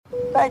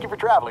Thank you for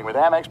traveling with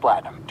Amex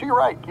Platinum. To your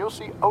right, you'll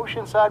see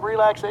oceanside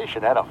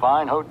relaxation at a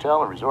fine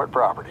hotel and resort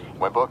property.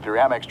 When booked through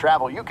Amex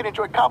Travel, you can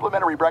enjoy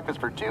complimentary breakfast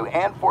for 2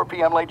 and 4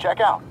 p.m. late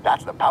checkout.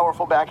 That's the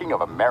powerful backing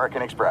of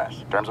American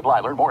Express. Terms apply.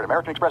 Learn more at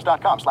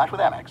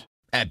americanexpress.com/withAmex.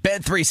 At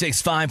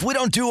Bet365, we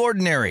don't do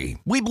ordinary.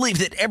 We believe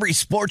that every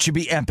sport should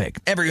be epic.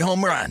 Every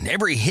home run,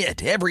 every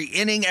hit, every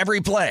inning, every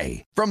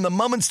play. From the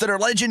moments that are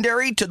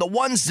legendary to the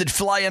ones that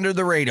fly under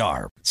the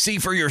radar. See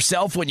for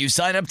yourself when you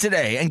sign up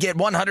today and get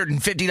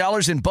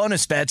 $150 in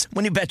bonus bets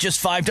when you bet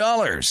just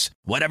 $5.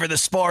 Whatever the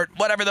sport,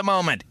 whatever the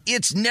moment,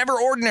 it's never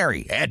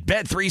ordinary at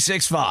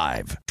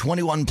Bet365.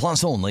 21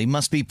 plus only.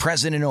 Must be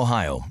present in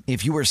Ohio.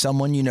 If you or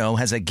someone you know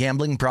has a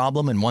gambling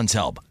problem and wants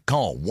help,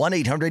 call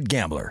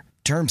 1-800-GAMBLER.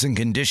 Terms and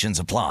conditions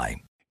apply.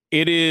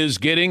 It is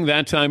getting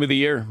that time of the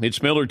year.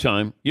 It's Miller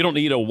time. You don't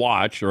need a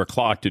watch or a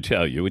clock to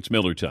tell you. It's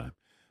Miller time.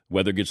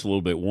 Weather gets a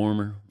little bit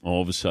warmer.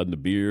 All of a sudden, the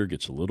beer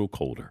gets a little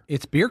colder.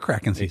 It's beer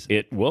cracking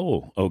season.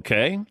 Whoa,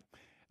 okay.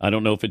 I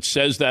don't know if it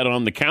says that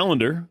on the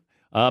calendar.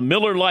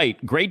 Miller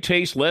Lite, great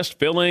taste, less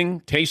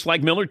filling, tastes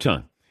like Miller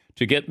time.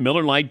 To get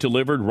Miller Lite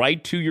delivered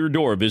right to your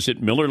door,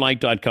 visit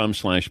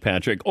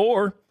MillerLite.com/Patrick,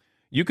 or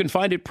you can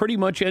find it pretty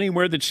much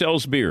anywhere that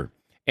sells beer.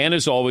 And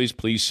as always,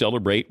 please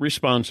celebrate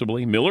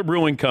responsibly. Miller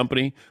Brewing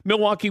Company,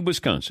 Milwaukee,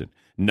 Wisconsin.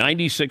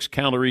 96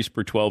 calories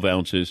per 12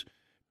 ounces.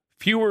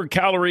 Fewer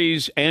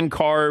calories and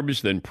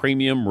carbs than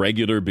premium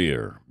regular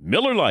beer.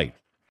 Miller Lite.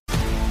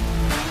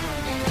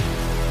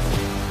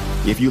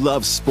 If you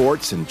love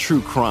sports and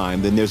true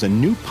crime, then there's a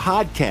new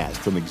podcast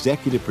from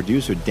executive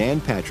producer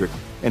Dan Patrick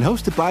and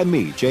hosted by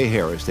me, Jay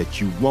Harris,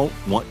 that you won't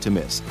want to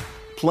miss.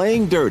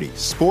 Playing Dirty: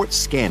 Sports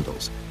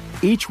Scandals.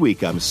 Each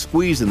week, I'm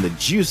squeezing the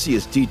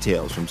juiciest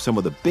details from some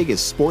of the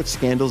biggest sports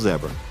scandals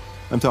ever.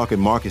 I'm talking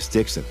Marcus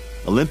Dixon,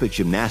 Olympic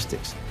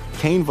gymnastics,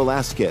 Cain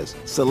Velasquez,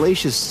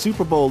 salacious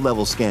Super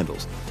Bowl-level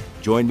scandals.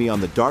 Join me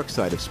on the dark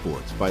side of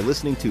sports by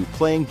listening to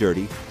Playing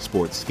Dirty: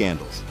 Sports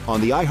Scandals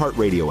on the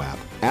iHeartRadio app,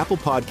 Apple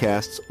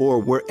Podcasts, or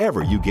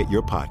wherever you get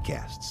your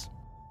podcasts.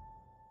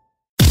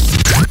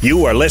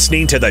 You are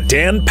listening to The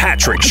Dan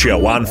Patrick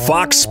Show on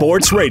Fox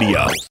Sports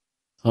Radio.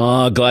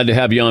 Glad to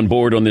have you on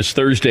board on this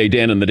Thursday,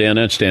 Dan and the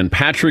Danettes. Dan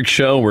Patrick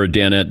Show. We're a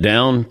Danette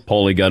down.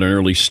 Paulie got an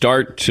early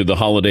start to the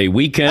holiday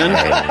weekend.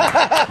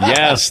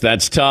 Yes,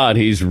 that's Todd.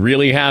 He's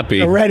really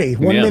happy. Already.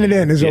 1 minute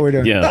in is what we're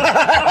doing.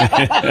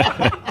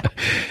 Yeah.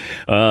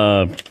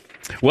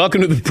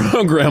 Welcome to the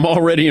program.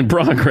 Already in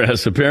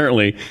progress,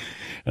 apparently.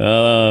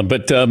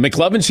 But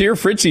McLovin's here,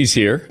 Fritzy's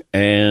here,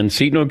 and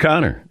Seton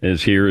O'Connor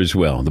is here as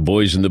well. The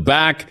boys in the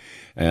back.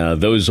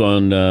 Those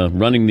on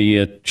running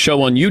the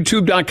show on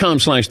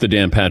YouTube.com/The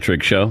Dan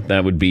Patrick Show.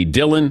 That would be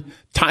Dylan,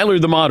 Tyler,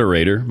 the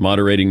moderator,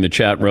 moderating the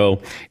chat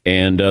row,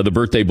 and the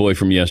birthday boy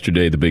from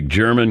yesterday, the big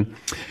German.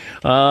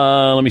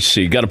 Let me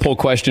see. Got a poll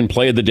question,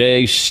 play of the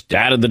day,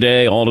 stat of the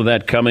day, all of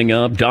that coming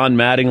up. Don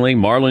Mattingly,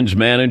 Marlins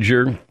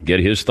manager, get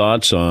his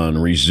thoughts on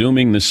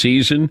resuming the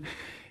season.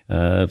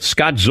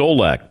 Scott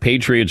Zolak,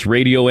 Patriots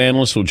radio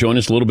analyst, will join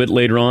us a little bit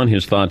later on.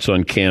 His thoughts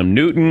on Cam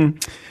Newton.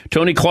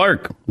 Tony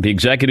Clark, the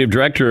executive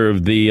director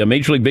of the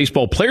Major League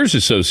Baseball Players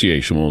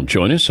Association, will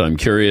join us. I'm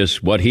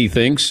curious what he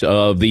thinks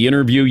of the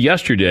interview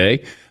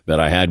yesterday that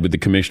I had with the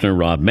commissioner,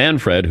 Rob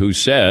Manfred, who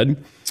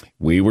said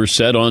we were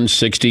set on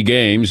 60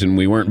 games and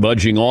we weren't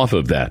budging off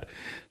of that.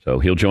 So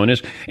he'll join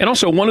us. And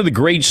also, one of the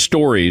great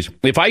stories,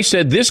 if I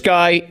said this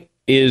guy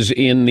is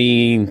in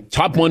the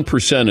top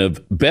 1%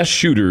 of best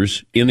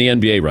shooters in the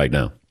NBA right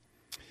now,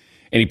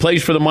 and he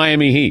plays for the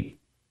Miami Heat,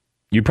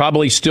 you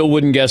probably still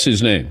wouldn't guess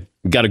his name.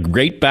 Got a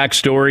great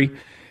backstory,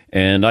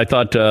 and I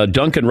thought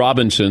Duncan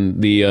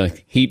Robinson, the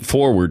Heat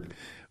forward,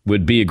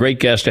 would be a great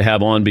guest to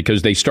have on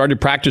because they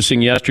started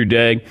practicing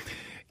yesterday.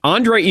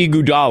 Andre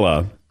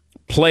Iguodala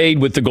played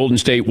with the Golden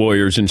State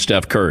Warriors and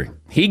Steph Curry.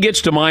 He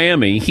gets to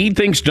Miami. He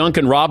thinks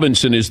Duncan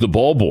Robinson is the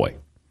ball boy.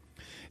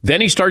 Then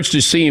he starts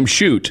to see him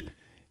shoot,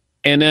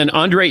 and then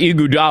Andre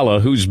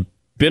Iguodala, who's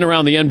been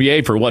around the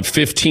NBA for,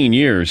 15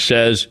 years,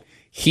 says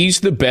he's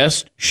the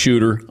best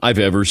shooter I've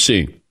ever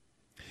seen.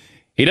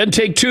 He doesn't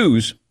take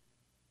twos.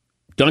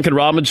 Duncan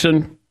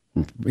Robinson,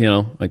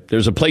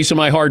 there's a place in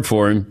my heart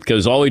for him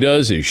because all he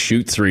does is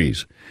shoot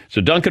threes.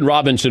 So Duncan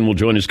Robinson will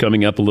join us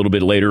coming up a little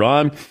bit later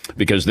on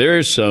because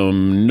there's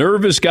some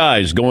nervous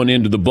guys going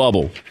into the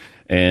bubble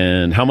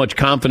and how much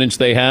confidence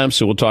they have.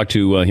 So we'll talk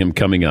to him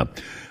coming up.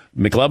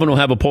 McLovin will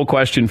have a poll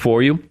question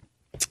for you.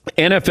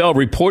 NFL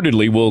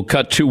reportedly will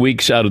cut 2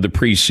 weeks out of the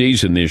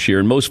preseason this year,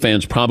 and most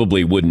fans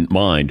probably wouldn't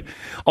mind.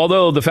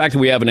 Although the fact that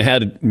we haven't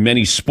had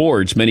many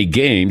sports, many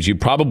games, you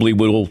probably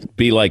will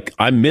be like,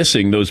 I'm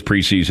missing those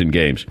preseason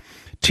games.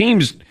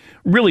 Teams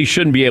really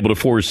shouldn't be able to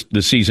force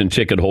the season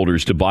ticket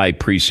holders to buy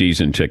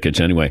preseason tickets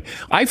anyway.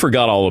 I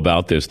forgot all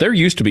about this. There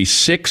used to be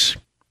 6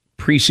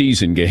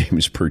 preseason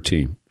games per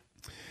team.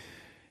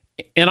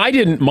 And I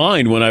didn't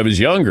mind when I was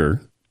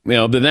younger.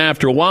 But then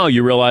after a while,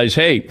 you realize,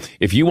 hey,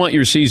 if you want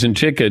your season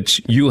tickets,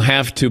 you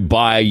have to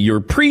buy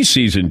your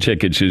preseason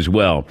tickets as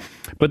well.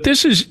 But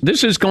this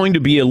is going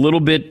to be a little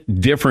bit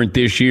different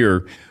this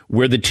year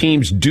where the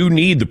teams do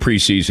need the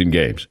preseason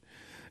games.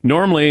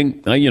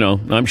 Normally,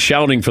 I'm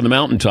shouting from the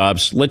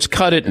mountaintops, let's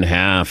cut it in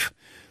half.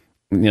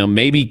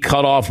 Maybe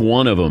cut off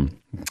one of them.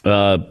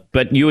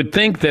 But you would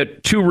think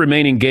that 2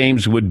 remaining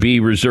games would be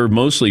reserved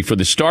mostly for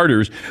the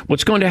starters.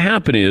 What's going to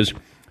happen is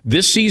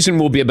this season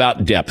will be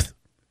about depth.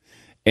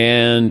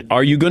 And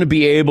are you going to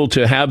be able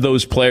to have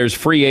those players,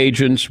 free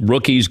agents,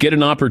 rookies, get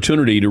an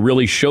opportunity to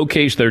really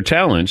showcase their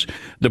talents?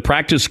 The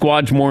practice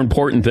squad's more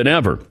important than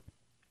ever.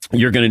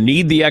 You're going to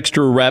need the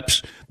extra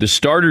reps. The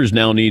starters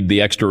now need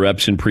the extra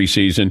reps in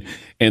preseason.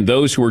 And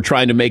those who are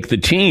trying to make the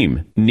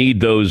team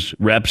need those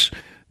reps.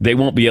 They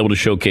won't be able to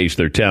showcase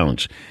their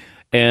talents.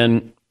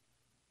 And,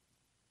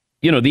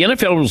 the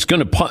NFL is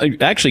going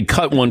to actually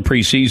cut one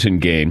preseason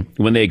game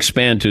when they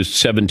expand to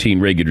 17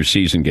 regular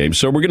season games.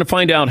 So we're going to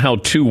find out how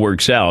 2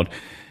 works out.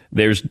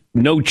 There's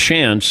no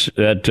chance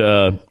that,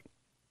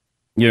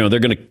 they're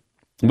going to,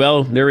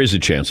 well, there is a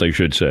chance, I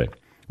should say.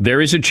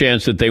 There is a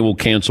chance that they will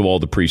cancel all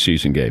the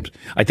preseason games.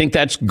 I think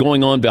that's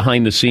going on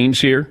behind the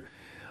scenes here.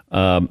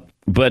 But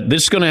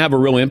this is going to have a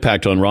real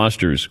impact on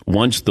rosters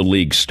once the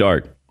leagues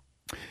start.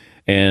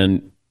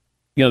 And,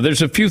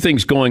 there's a few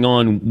things going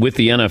on with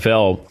the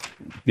NFL,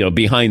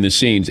 behind the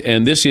scenes,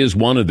 and this is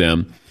one of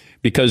them,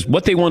 because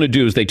what they want to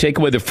do is they take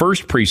away the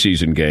first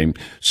preseason game.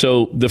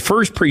 So the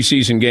first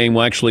preseason game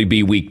will actually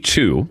be week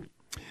 2,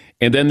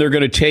 and then they're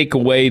going to take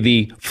away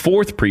the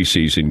 4th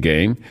preseason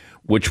game,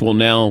 which will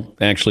now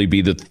actually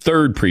be the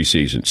 3rd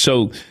preseason.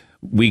 So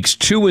weeks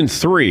 2 and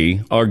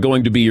 3 are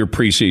going to be your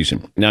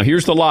preseason. Now,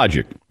 here's the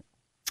logic.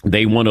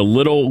 They want a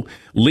little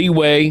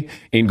leeway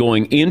in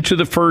going into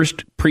the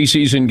first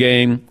preseason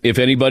game if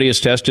anybody is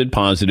tested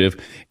positive,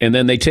 and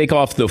then they take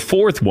off the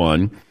 4th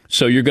one,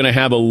 so you're going to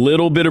have a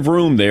little bit of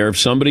room there. If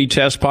somebody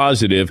tests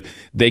positive,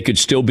 they could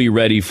still be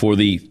ready for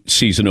the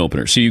season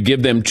opener. So you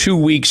give them 2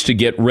 weeks to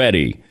get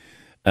ready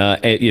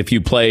if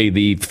you play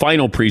the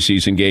final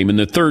preseason game in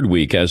the 3rd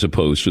week as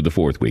opposed to the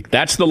 4th week.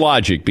 That's the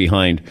logic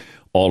behind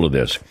all of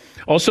this.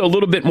 Also, a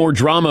little bit more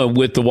drama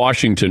with the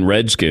Washington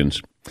Redskins,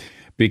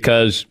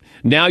 because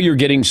now you're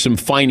getting some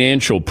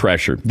financial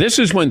pressure. This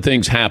is when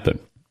things happen.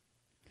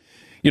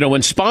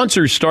 When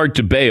sponsors start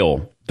to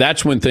bail,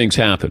 that's when things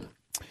happen.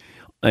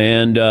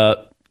 And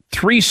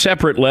 3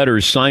 separate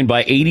letters signed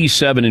by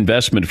 87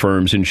 investment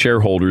firms and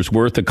shareholders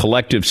worth a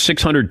collective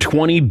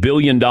 $620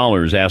 billion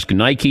ask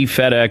Nike,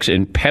 FedEx,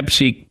 and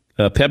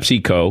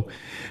PepsiCo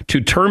to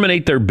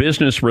terminate their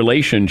business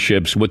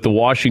relationships with the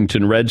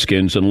Washington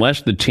Redskins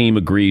unless the team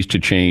agrees to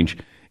change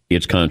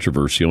its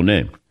controversial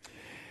name.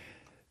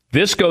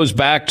 This goes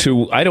back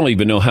to, I don't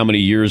even know how many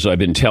years I've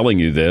been telling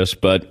you this,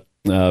 but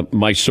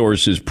my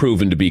source has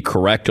proven to be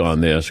correct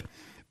on this.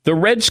 The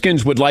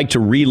Redskins would like to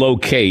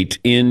relocate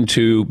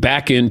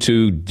back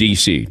into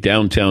D.C.,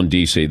 downtown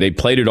D.C. They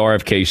played at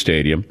RFK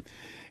Stadium,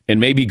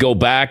 and maybe go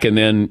back, and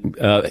then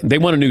they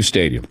want a new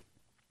stadium.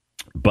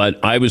 But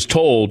I was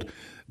told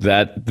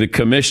that the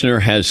commissioner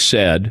has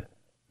said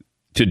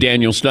to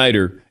Daniel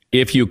Snyder,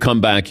 if you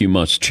come back, you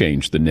must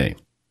change the name.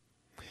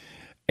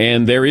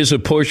 And there is a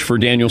push for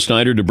Daniel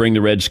Snyder to bring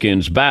the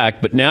Redskins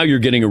back, but now you're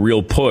getting a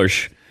real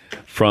push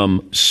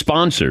from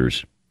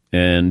sponsors.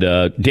 And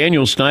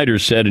Daniel Snyder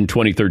said in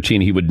 2013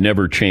 he would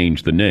never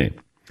change the name.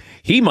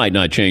 He might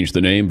not change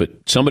the name, but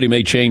somebody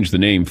may change the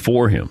name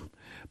for him.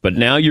 But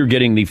now you're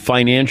getting the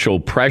financial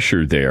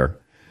pressure there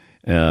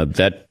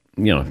that,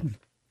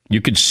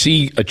 you could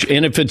see.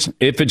 And if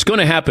it's going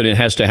to happen, it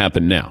has to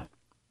happen now.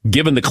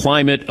 Given the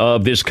climate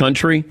of this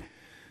country,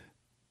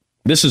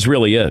 this is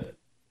really it.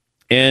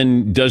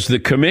 And does the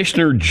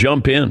commissioner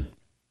jump in?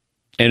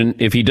 And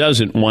if he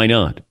doesn't, why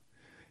not?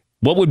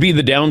 What would be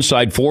the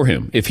downside for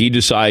him if he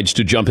decides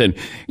to jump in?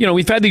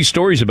 We've had these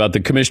stories about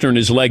the commissioner and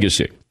his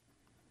legacy.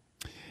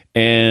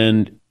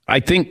 And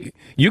I think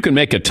you can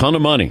make a ton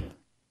of money.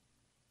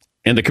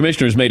 And the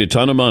commissioner's made a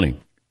ton of money.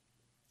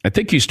 I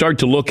think you start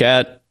to look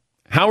at,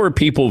 how are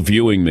people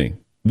viewing me?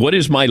 What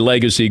is my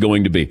legacy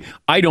going to be?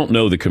 I don't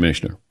know the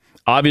commissioner.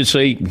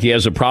 Obviously, he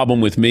has a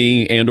problem with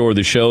me and or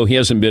the show. He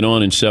hasn't been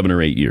on in 7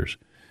 or 8 years.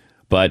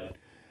 But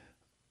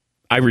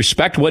I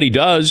respect what he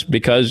does,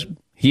 because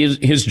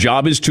his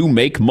job is to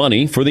make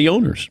money for the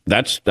owners.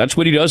 That's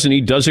what he does, and he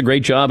does a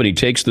great job, and he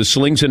takes the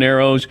slings and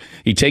arrows.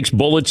 He takes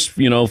bullets,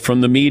 from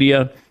the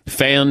media,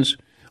 fans,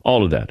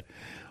 all of that.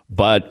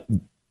 But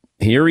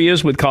here he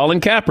is with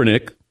Colin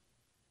Kaepernick,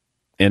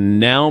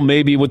 and now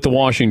maybe with the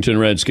Washington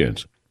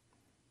Redskins.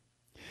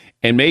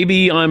 And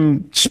maybe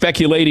I'm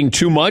speculating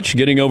too much,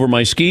 getting over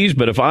my skis,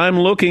 but if I'm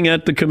looking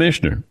at the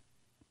commissioner,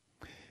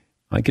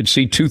 I could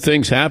see 2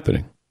 things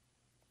happening.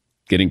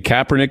 Getting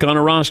Kaepernick on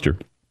a roster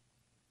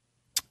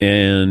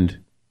and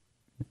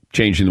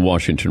changing the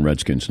Washington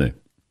Redskins name.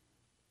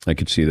 I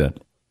could see that.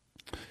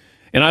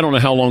 And I don't know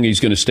how long he's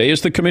going to stay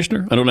as the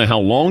commissioner. I don't know how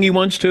long he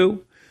wants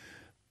to,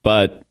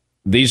 but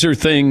these are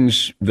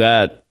things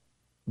that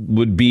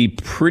would be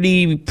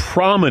pretty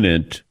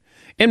prominent.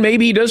 And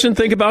maybe he doesn't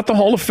think about the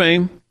Hall of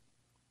Fame.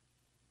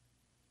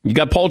 You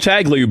got Paul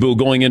Tagliabue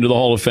going into the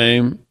Hall of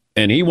Fame,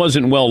 and he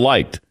wasn't well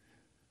liked.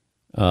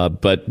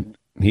 But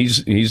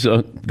he's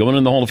going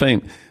in the Hall of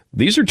Fame.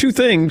 These are 2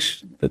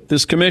 things that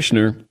this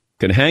commissioner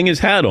could hang his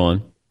hat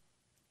on,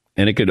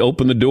 and it could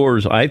open the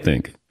doors, I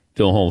think,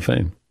 to the Hall of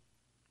Fame.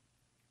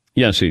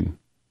 Yes, Eden.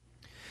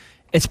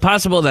 It's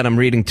possible that I'm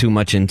reading too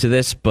much into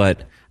this,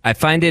 but I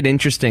find it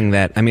interesting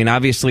that,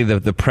 obviously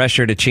the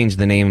pressure to change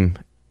the name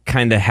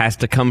kind of has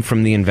to come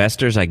from the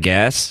investors, I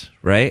guess,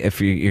 right?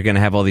 If you're going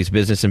to have all these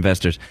business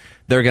investors,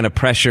 they're going to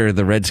pressure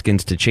the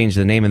Redskins to change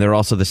the name, and they're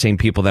also the same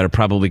people that are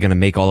probably going to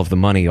make all of the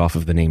money off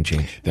of the name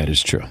change. That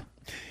is true.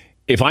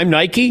 If I'm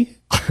Nike,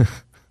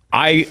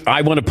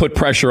 I want to put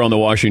pressure on the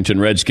Washington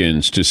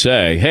Redskins to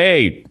say,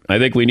 hey, I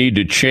think we need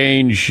to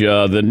change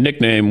the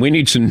nickname. We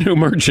need some new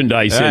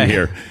merchandise in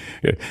here.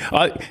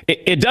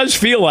 It does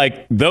feel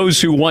like those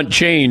who want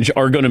change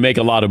are going to make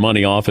a lot of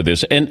money off of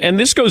this. And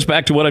this goes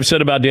back to what I've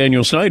said about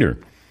Daniel Snyder.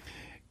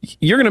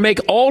 You're going to make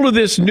all of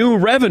this new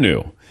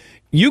revenue.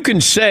 You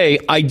can say,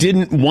 I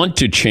didn't want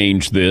to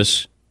change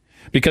this,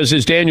 because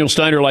as Daniel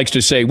Snyder likes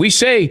to say, we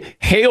say,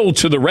 hail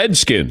to the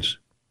Redskins.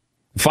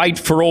 Fight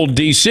for old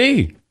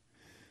D.C.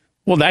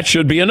 Well, that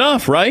should be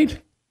enough, right?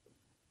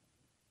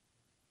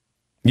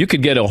 You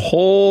could get a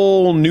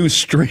whole new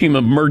stream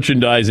of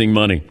merchandising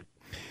money.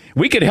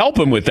 We could help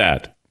him with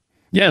that.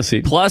 Yes.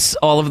 Plus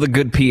all of the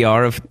good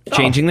PR of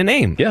changing the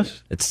name.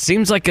 Yes. It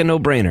seems like a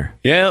no-brainer.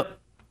 Yeah.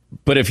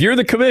 But if you're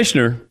the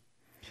commissioner,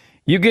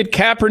 you get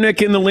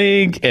Kaepernick in the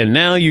league, and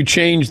now you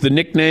change the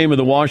nickname of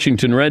the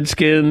Washington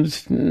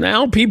Redskins.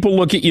 Now people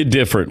look at you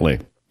differently.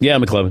 Yeah,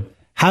 McLevin.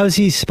 How is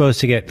he supposed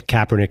to get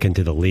Kaepernick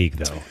into the league,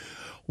 though?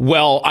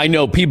 Well, I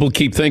know people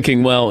keep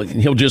thinking, well,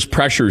 he'll just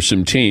pressure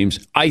some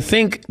teams. I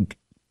think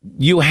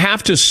you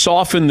have to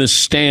soften the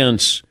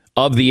stance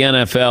of the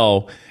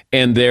NFL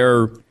and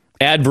their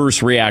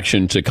adverse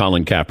reaction to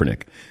Colin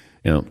Kaepernick.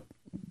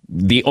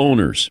 The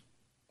owners,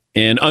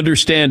 and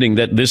understanding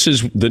that this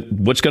is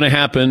what's going to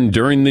happen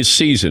during this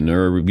season,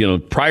 or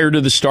prior to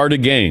the start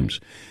of games.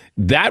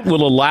 That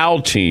will allow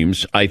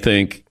teams, I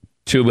think,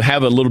 to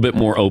have a little bit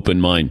more open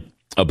mind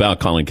about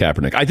Colin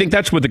Kaepernick. I think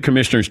that's what the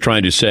commissioner's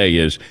trying to say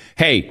is,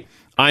 hey,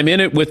 I'm in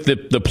it with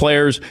the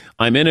players.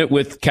 I'm in it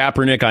with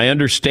Kaepernick. I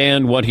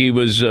understand what he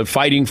was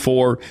fighting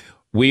for.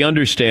 We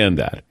understand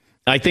that.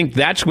 I think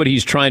that's what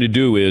he's trying to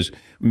do, is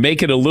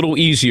make it a little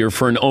easier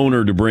for an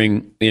owner to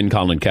bring in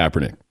Colin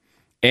Kaepernick.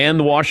 And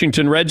the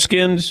Washington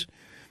Redskins,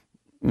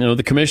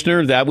 the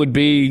commissioner, that would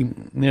be,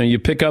 you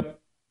pick up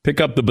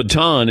the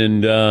baton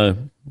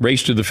and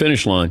race to the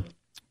finish line,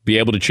 be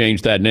able to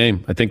change that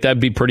name. I think that'd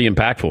be pretty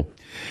impactful.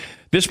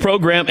 This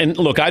program, and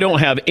look, I don't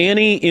have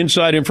any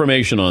inside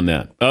information on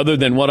that other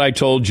than what I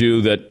told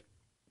you, that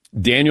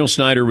Daniel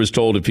Snyder was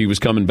told if he was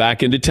coming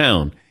back into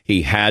town,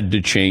 he had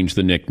to change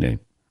the nickname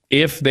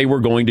if they were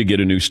going to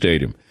get a new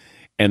stadium.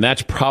 And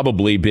that's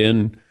probably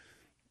been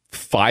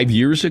 5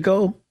 years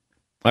ago,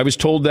 I was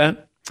told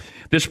that.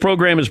 This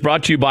program is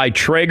brought to you by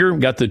Traeger.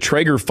 Got the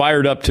Traeger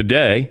fired up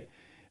today.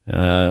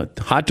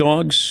 Hot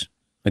dogs.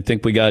 I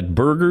think we got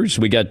burgers.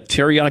 We got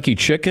teriyaki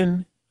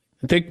chicken.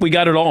 I think we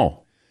got it all.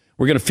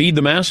 We're going to feed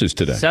the masses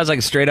today. Sounds like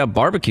a straight-up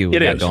barbecue.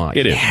 It is. Going.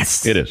 It is.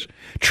 Yes. It is.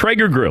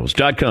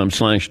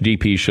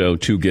 TraegerGrills.com/DP show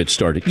to get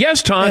started.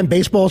 Yes, Tom. And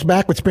baseball's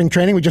back with spring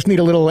training. We just need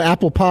a little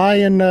apple pie,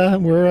 and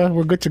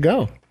we're good to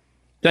go.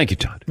 Thank you,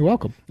 Todd. You're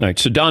welcome. All right,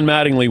 so Don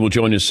Mattingly will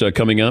join us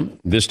coming up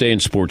this day in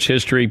sports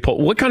history.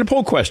 What kind of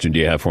poll question do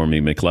you have for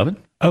me, McLevin?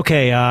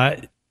 Okay,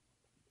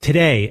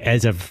 today,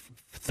 as of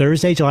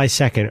Thursday, July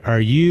 2nd,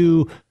 are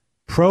you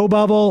pro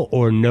bubble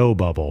or no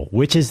bubble?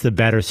 Which is the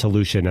better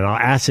solution? And I'll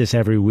ask this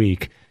every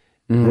week.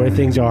 Where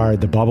things are,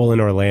 the bubble in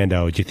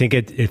Orlando. Do you think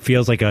it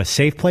feels like a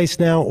safe place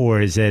now,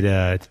 or is it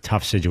a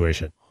tough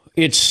situation?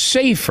 It's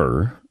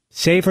safer.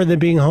 Safer than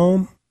being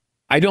home?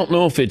 I don't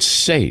know if it's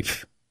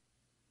safe.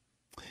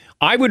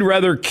 I would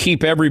rather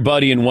keep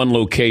everybody in one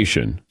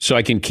location so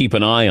I can keep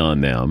an eye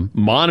on them,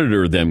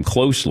 monitor them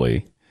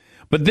closely.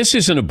 But this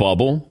isn't a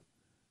bubble.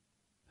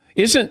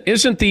 Isn't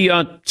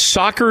the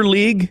soccer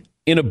league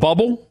in a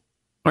bubble?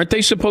 Aren't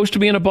they supposed to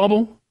be in a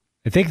bubble?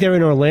 I think they're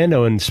in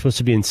Orlando and supposed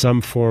to be in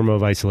some form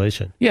of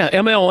isolation. Yeah,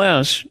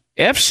 MLS.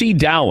 FC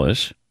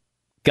Dallas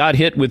got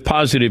hit with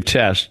positive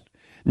tests.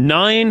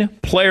 9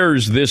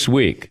 players this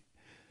week.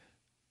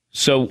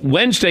 So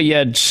Wednesday you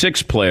had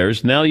 6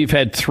 players. Now you've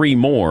had 3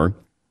 more,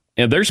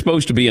 and they're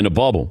supposed to be in a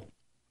bubble.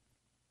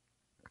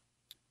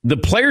 The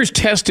players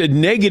tested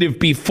negative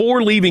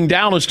before leaving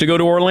Dallas to go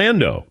to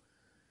Orlando.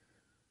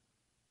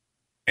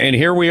 And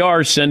here we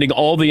are sending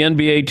all the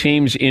NBA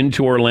teams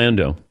into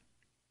Orlando.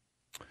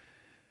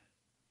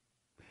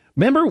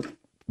 Remember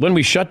when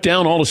we shut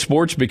down all the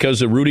sports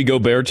because of Rudy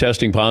Gobert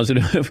testing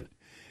positive?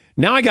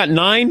 Now I got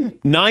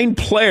nine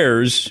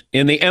players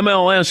in the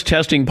MLS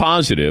testing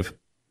positive,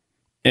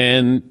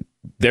 and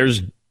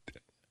there's,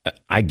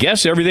 I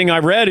guess everything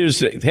I've read is,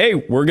 hey,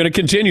 we're going to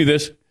continue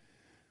this.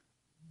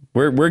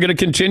 We're going to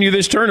continue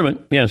this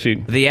tournament. Yes,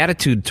 the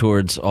attitude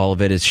towards all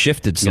of it has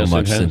shifted so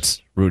much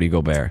since Rudy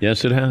Gobert.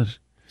 Yes, it has.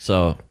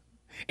 So,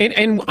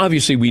 and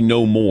obviously we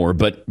know more,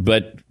 but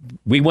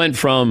we went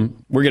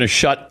from we're going to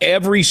shut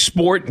every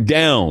sport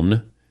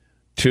down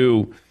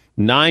to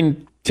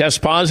 9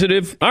 test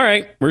positive. All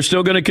right, we're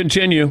still going to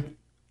continue.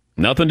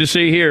 Nothing to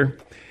see here.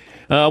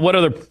 What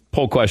other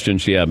Poll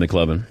questions you have,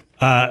 McLovin.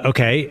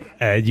 Okay,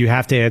 you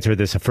have to answer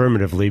this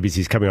affirmatively because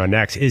he's coming on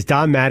next. Is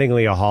Don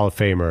Mattingly a Hall of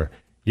Famer?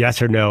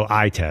 Yes or no,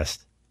 eye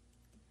test.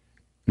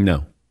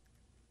 No.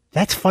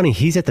 That's funny.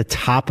 He's at the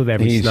top of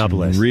every snub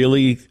list.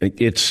 Really,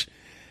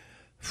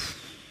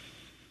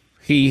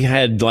 he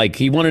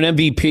won an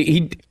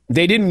MVP.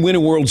 They didn't win a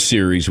World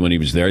Series when he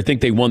was there. I think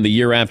they won the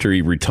year after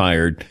he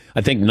retired.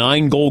 I think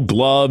 9 Gold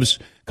Gloves,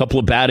 a couple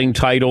of batting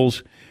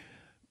titles.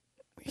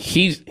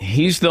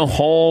 He's the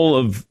Hall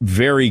of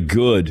very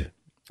good.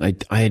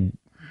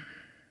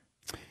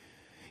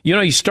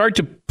 You start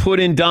to put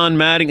in Don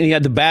Mattingly. He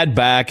had the bad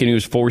back and he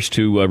was forced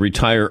to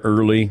retire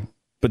early.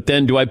 But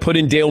then do I put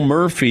in Dale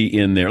Murphy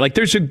in there? Like,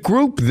 there's a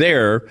group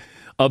there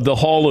of the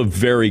Hall of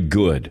very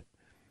good.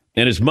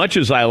 And as much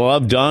as I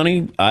love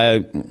Donnie,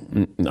 I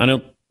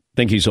don't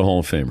think he's a Hall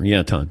of Famer.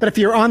 Yeah, Tom. But if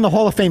you're on the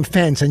Hall of Fame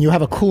fence and you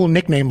have a cool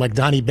nickname like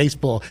Donnie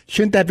Baseball,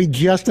 shouldn't that be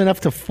just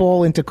enough to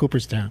fall into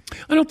Cooperstown?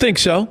 I don't think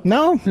so.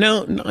 No?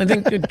 No, I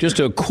think just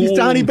a cool... He's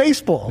Donnie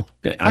Baseball.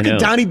 How can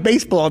Donnie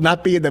Baseball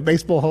not be in the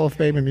Baseball Hall of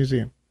Fame and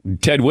Museum?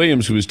 Ted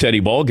Williams was Teddy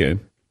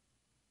Ballgame.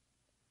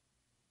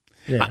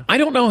 Yeah. I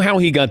don't know how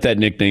he got that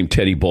nickname,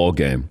 Teddy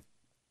Ballgame.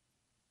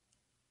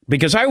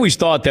 Because I always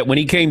thought that when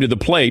he came to the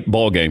plate,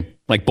 ballgame,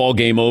 like ball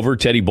game over,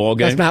 Teddy Ballgame.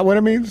 That's not what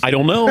it means? I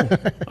don't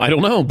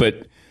know.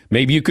 But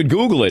maybe you could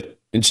Google it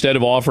instead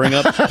of offering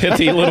up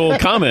pithy little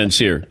comments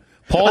here.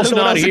 Paul's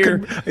not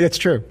here. It's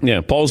true.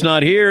 Yeah, Paul's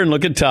not here, and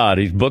look at Todd.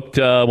 He's booked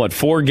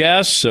 4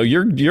 guests, so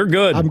you're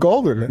good. I'm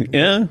golden.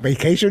 Yeah.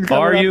 Vacation.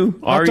 Are you?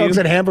 Hot dogs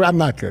and hamburger. I'm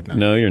not good.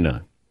 No, you're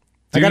not.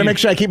 I got to make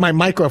sure I keep my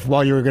mic off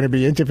while you were going to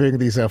be interviewing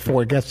these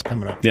 4 guests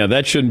coming up. Yeah,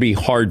 that shouldn't be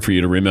hard for you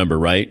to remember,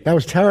 right? That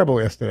was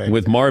terrible yesterday.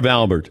 With Marv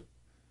Albert.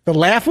 The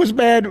laugh was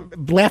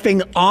bad.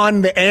 Laughing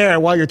on the air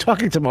while you're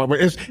talking to Marv.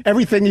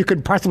 Everything you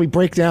could possibly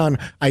break down,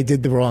 I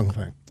did the wrong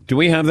thing. Do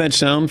we have that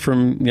sound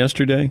from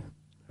yesterday?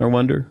 I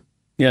wonder.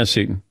 Yeah,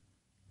 Seton.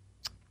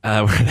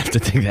 We're going to have to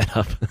dig that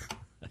up.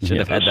 I should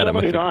have had that on my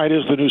 79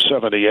 is the new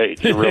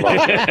 78. You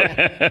realize?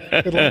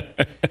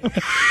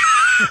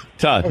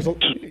 Todd.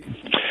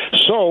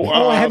 So,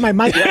 I had my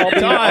mic.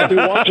 I'll be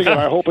watching it.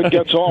 I hope it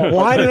gets off.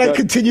 Why did I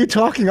continue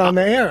talking on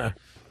the air?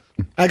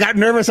 I got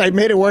nervous. I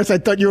made it worse. I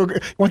thought you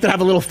wanted to have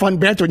a little fun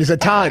banter when you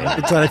said, Todd,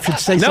 I should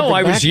say something. No,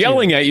 I was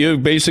yelling you. at you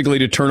basically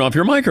to turn off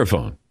your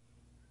microphone.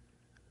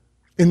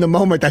 In the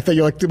moment, I thought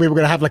we were going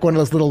to have like one of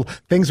those little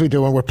things we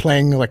do when we're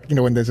playing, like,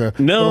 when there's a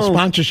little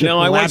sponsorship. No,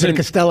 I wasn't.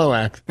 Costello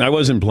act. I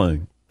wasn't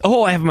playing.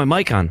 Oh, I have my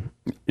mic on.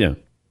 Yeah.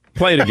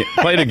 Play it again.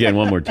 Play it again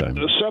one more time.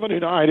 The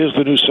 79 is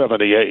the new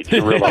 78.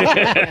 You realize?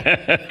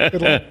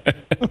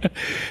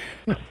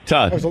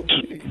 Todd.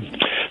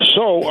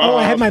 So,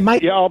 I had my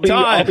mic. Yeah, I'll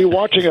be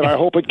watching it. I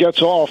hope it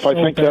gets off. I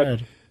think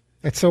bad.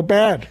 It's so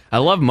bad. I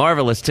love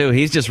Marvelous, too.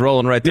 He's just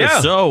rolling right there. Yeah.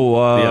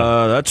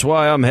 So, that's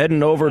why I'm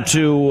heading over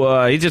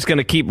to... he's just going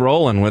to keep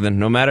rolling with it,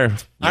 no matter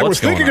what's I was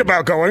thinking on.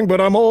 about going, but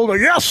I'm old.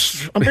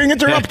 Yes, I'm being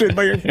interrupted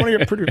by one of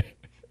your producers.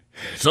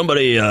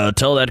 Somebody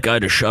tell that guy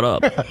to shut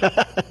up.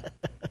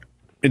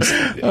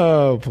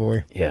 Oh,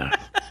 boy. Yeah.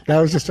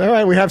 That was just... All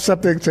right, we have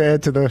something to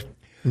add to the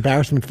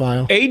embarrassment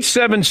file.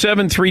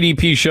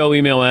 877-3DP Show,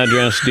 email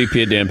address,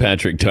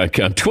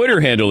 dp@danpatrick.com, Twitter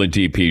handle at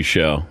DP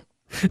Show.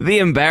 The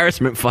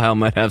embarrassment file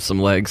might have some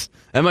legs.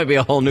 That might be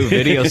a whole new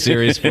video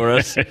series for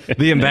us.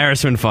 The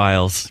embarrassment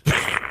files.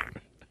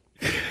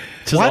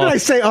 Why did I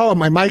say,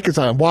 my mic is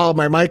on, while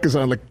my mic is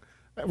on? Like,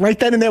 right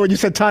then and there when you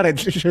said Todd, that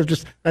should have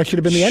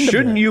been the end of it.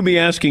 Shouldn't you be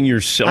asking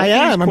yourself I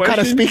am. these I'm kind of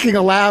questions? speaking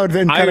aloud.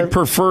 I would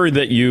prefer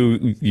that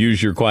you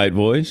use your quiet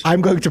voice.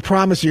 I'm going to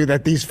promise you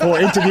that these 4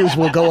 interviews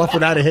will go off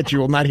without a hitch. You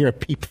will not hear a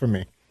peep from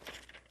me.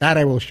 That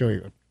I will show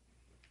you.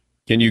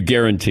 Can you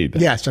guarantee that?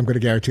 Yes, I'm going to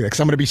guarantee that because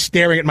I'm going to be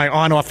staring at my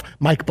on-off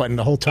mic button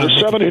the whole time. The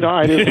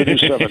 79 is the new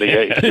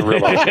 78. You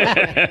realize?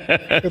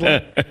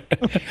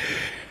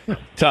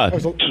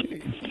 Todd.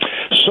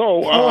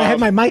 So, I had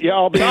my mic. Yeah,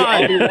 I'll be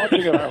watching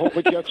it. I hope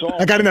it gets off.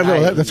 I got another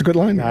little. That's a good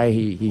line.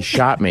 He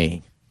shot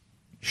me.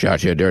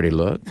 Shot you a dirty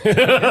look.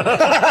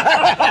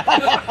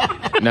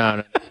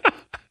 No.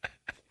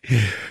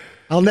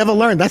 I'll never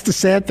learn. That's the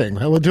sad thing.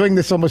 We're doing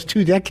this almost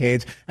 2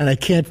 decades, and I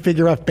can't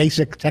figure out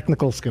basic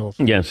technical skills.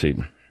 Yes,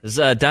 Eden. Is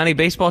Donnie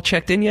Baseball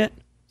checked in yet?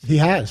 He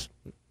has.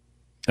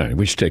 All right,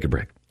 we should take a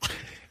break.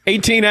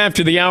 18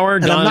 after the hour.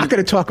 And I'm not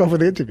going to talk over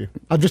the interview.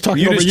 I'm just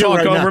talking over you. You just talk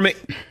right over now. me.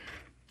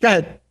 Go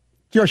ahead.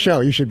 It's your show.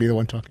 You should be the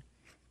one talking.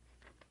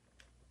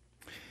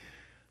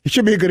 It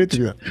should be a good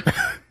interview.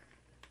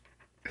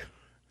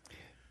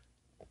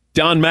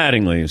 Don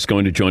Mattingly is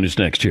going to join us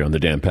next year on the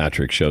Dan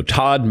Patrick Show.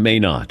 Todd may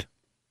not.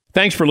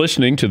 Thanks for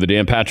listening to the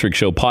Dan Patrick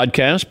Show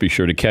podcast. Be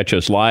sure to catch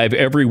us live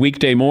every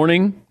weekday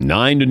morning,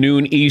 9 to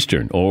noon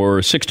Eastern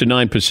or 6 to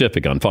 9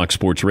 Pacific on Fox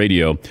Sports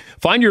Radio.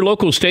 Find your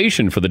local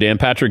station for the Dan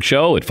Patrick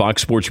Show at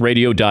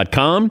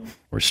foxsportsradio.com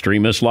or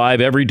stream us live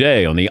every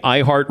day on the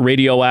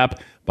iHeartRadio app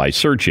by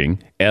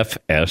searching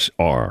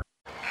FSR.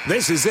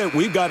 This is it.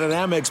 We've got an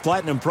Amex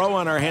Platinum Pro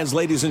on our hands,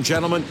 ladies and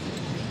gentlemen.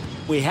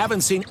 We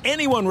haven't seen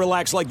anyone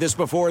relax like this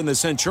before in the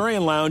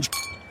Centurion Lounge.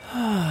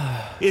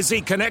 Is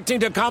he connecting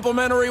to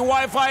complimentary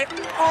Wi-Fi?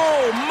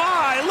 Oh,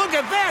 my! Look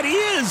at that! He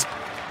is!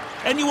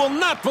 And you will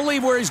not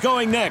believe where he's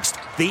going next.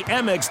 The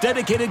Amex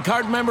dedicated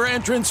card member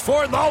entrance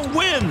for the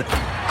win!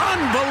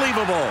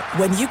 Unbelievable!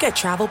 When you get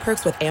travel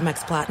perks with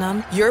Amex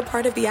Platinum, you're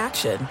part of the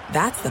action.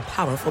 That's the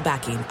powerful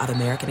backing of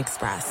American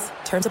Express.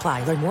 Terms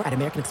apply. Learn more at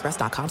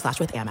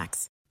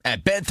americanexpress.com/withAmex.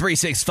 At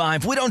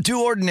Bet365, we don't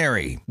do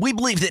ordinary. We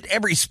believe that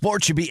every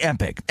sport should be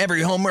epic.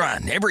 Every home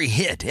run, every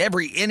hit,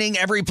 every inning,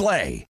 every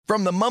play.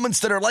 From the moments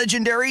that are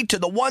legendary to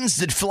the ones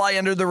that fly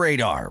under the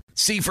radar.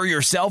 See for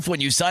yourself when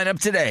you sign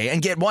up today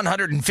and get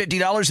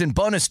 $150 in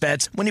bonus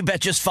bets when you bet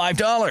just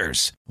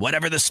 $5.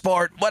 Whatever the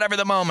sport, whatever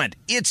the moment,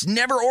 it's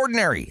never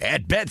ordinary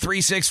at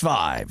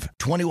Bet365.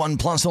 21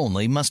 plus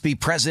only. Must be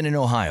present in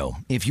Ohio.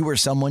 If you or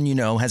someone you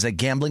know has a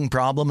gambling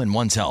problem and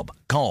wants help,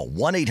 call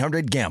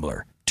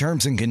 1-800-GAMBLER.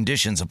 Terms and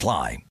conditions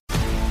apply.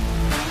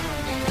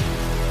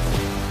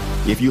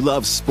 If you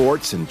love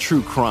sports and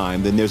true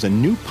crime, then there's a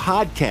new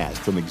podcast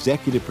from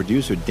executive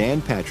producer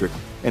Dan Patrick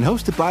and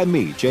hosted by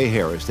me, Jay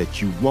Harris,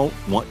 that you won't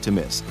want to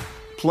miss.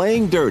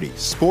 Playing Dirty: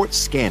 Sports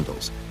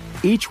Scandals.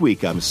 Each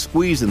week, I'm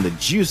squeezing the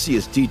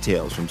juiciest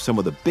details from some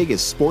of the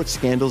biggest sports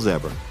scandals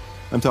ever.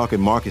 I'm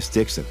talking Marcus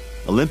Dixon,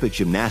 Olympic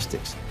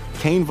gymnastics,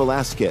 Cain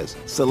Velasquez,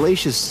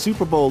 salacious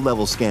Super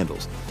Bowl-level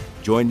scandals.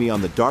 Join me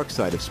on the dark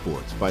side of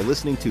sports by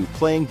listening to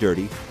Playing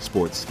Dirty: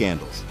 Sports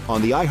Scandals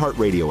on the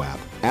iHeartRadio app,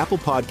 Apple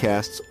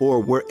Podcasts, or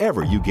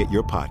wherever you get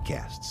your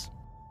podcasts.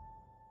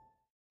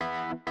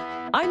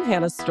 I'm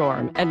Hannah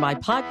Storm, and my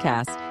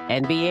podcast,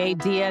 NBA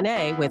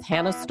DNA with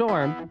Hannah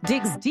Storm,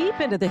 digs deep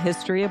into the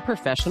history of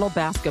professional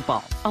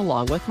basketball,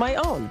 along with my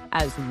own,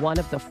 as one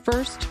of the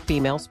first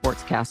female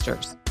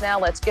sportscasters. Now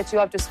let's get you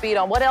up to speed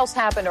on what else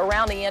happened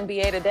around the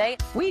NBA today.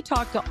 We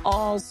talked to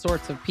all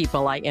sorts of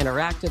people I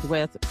interacted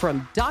with,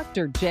 from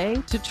Dr. J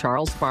to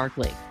Charles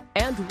Barkley,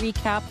 and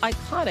recap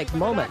iconic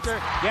moments.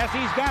 Yes,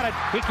 he's got it.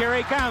 Here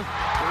he comes.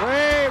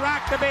 Way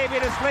rock the baby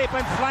to sleep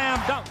and slam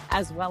dunk.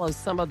 As well as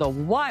some of the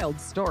wild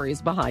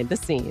stories behind the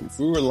scenes.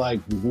 We were like,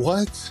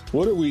 what?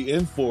 What are we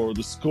in for?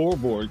 The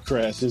scoreboard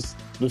crashes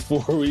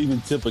before we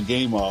even tip a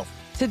game off.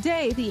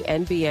 Today, the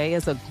NBA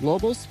is a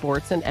global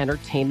sports and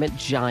entertainment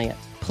giant.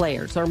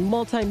 Players are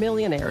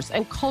multimillionaires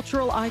and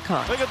cultural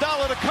icons.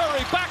 Iguodala to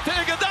Curry, back to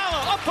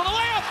Iguodala, up for the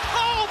layup.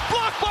 Oh,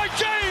 blocked by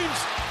James.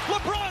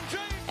 LeBron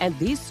James. And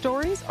these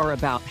stories are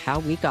about how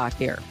we got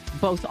here,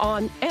 both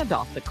on and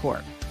off the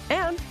court.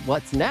 And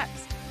what's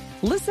next?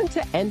 Listen to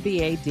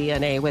NBA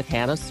DNA with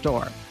Hannah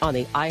Storm on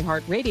the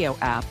iHeartRadio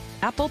app,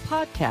 Apple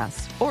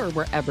Podcasts, or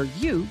wherever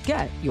you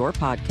get your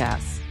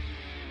podcasts.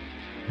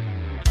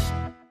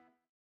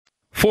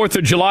 4th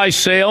of July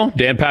sale,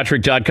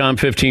 danpatrick.com,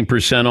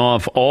 15%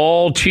 off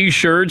all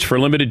T-shirts for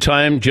limited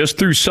time just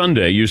through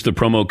Sunday. Use the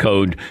promo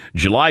code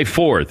July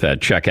 4th at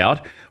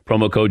checkout.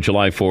 Promo code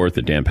July 4th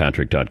at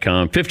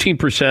danpatrick.com.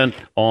 15%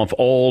 off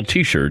all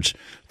T-shirts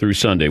through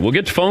Sunday. We'll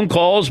get to phone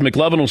calls.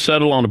 McLovin will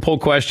settle on a poll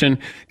question.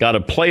 Got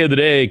a play of the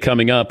day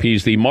coming up.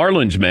 He's the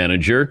Marlins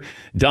manager,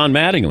 Don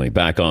Mattingly,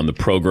 back on the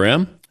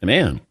program.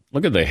 Man,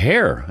 look at the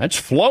hair. That's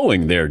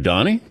flowing there,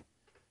 Donnie.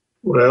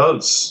 Well,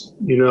 it's,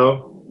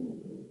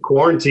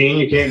 quarantine.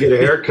 You can't get a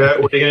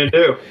haircut. What are you going to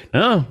do?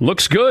 Oh,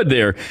 looks good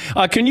there.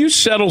 Can you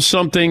settle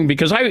something?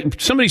 Because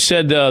somebody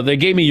said they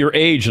gave me your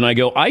age, and I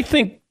go, I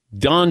think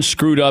Don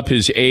screwed up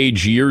his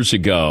age years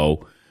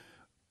ago.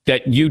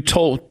 That you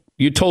told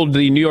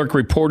the New York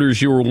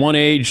reporters you were one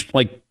age,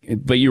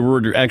 but you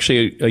were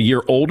actually a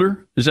year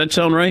older. Does that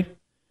sound right?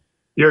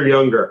 You're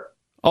younger.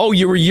 Oh,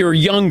 you were a year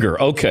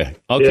younger. Okay.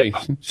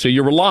 Yeah. So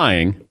you were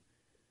lying.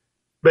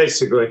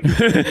 Basically.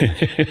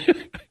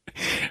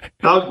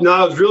 No,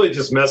 I was really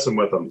just messing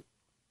with him.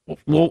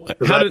 Well,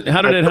 how did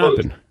it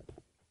happen?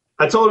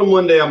 I told him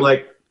one day,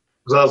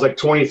 because I was like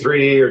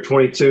 23 or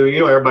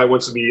 22. Everybody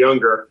wants to be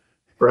younger,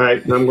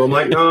 right? And I'm going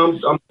like, no,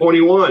 I'm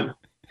 21.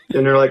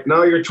 And they're like,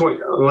 no, you're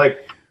 20. I'm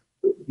like,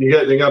 you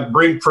got to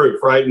bring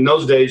proof, right? In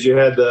those days, you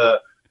had the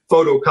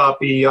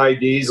photocopy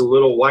IDs, a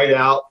little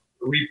whiteout,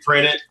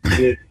 reprint it,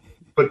 and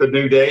put the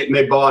new date, and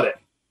they bought it.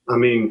 I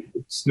mean,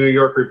 it's New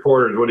York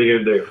reporters. What are you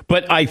going to do?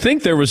 But I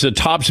think there was a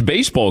Topps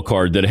baseball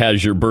card that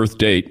has your birth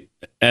date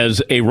as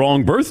a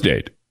wrong birth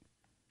date.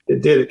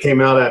 It did. It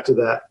came out after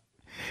that.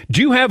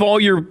 Do you have all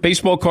your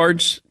baseball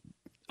cards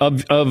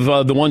of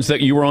the ones that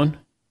you were on?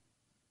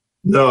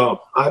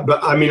 No.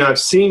 I've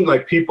seen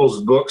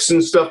people's books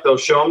and stuff. They'll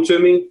show them to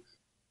me.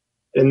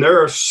 And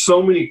there are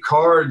so many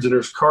cards, and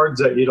there's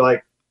cards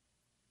that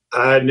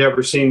I had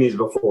never seen these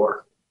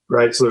before,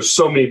 right? So there's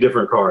so many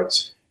different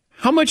cards.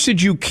 How much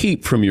did you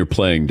keep from your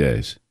playing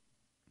days?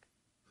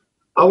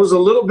 I was a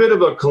little bit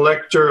of a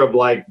collector of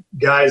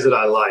guys that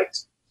I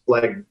liked,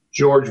 like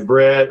George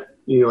Brett,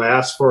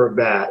 asked for a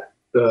bat,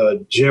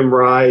 Jim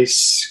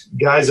Rice,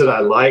 guys that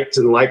I liked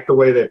and liked the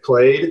way they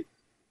played.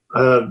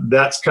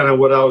 That's kind of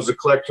what I was a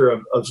collector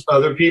of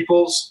other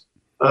people's.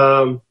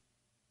 My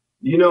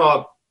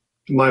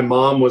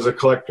mom was a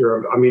collector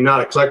of,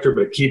 not a collector,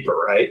 but a keeper,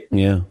 right?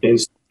 Yeah. And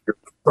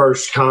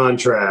first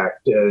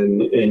contract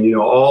and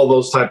all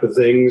those type of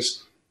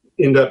things.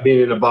 end up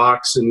being in a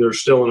box, and they're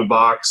still in a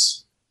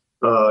box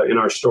in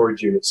our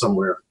storage unit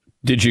somewhere.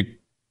 Did you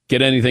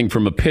get anything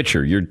from a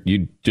pitcher?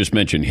 You just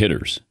mentioned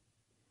hitters.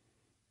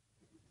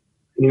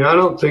 I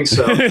don't think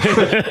so.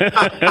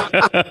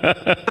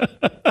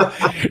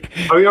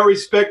 I mean, I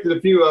respected a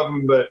few of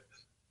them,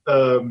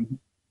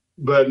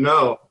 but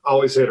no,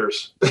 always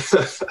hitters.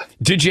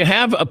 Did you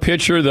have a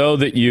pitcher, though,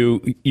 that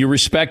you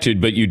respected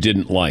but you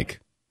didn't like?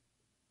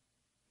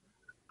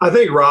 I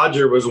think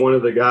Roger was one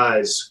of the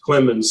guys,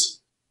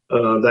 Clemens,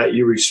 that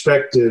you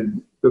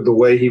respected the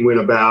way he went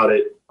about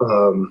it.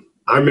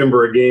 I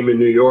remember a game in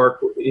New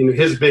York,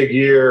 his big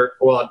year.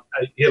 Well,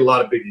 he had a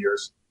lot of big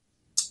years,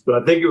 but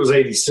I think it was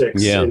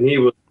 86. Yeah.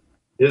 And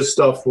his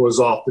stuff was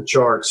off the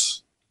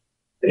charts.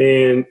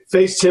 And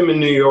faced him in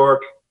New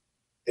York,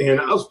 and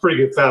I was a pretty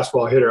good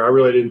fastball hitter. I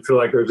really didn't feel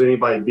like there was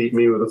anybody beat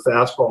me with a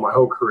fastball my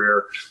whole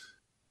career.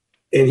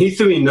 And he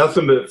threw me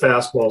nothing but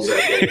fastballs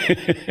that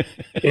day.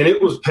 And it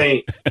was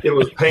paint. It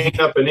was paint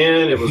up and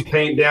in. It was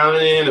paint down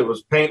and in. It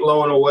was paint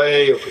low and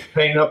away. It was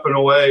paint up and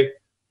away.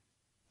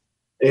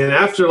 And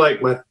after I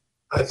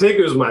think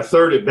it was my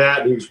third at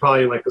bat, and he was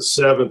probably in like the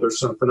seventh or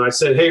something. I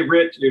said, "Hey,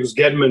 Rich," it was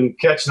Gedman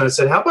catching. I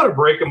said, "How about a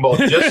breaking ball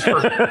just for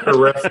the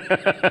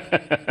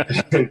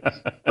referee?"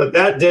 But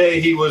that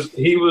day he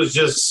was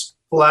just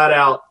flat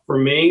out for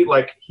me.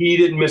 Like, he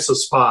didn't miss a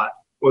spot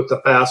with the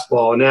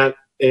fastball,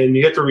 and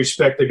you have to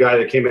respect the guy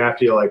that came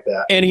after you like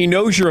that. And he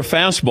knows you're a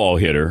fastball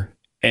hitter,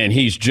 and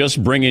he's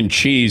just bringing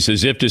cheese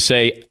as if to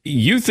say,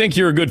 "You think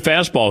you're a good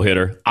fastball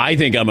hitter? I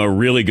think I'm a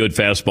really good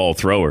fastball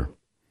thrower."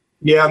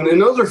 Yeah,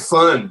 and those are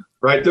fun,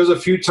 right? There's a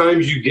few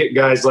times you get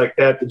guys like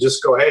that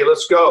just go, "Hey,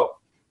 let's go."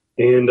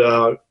 And,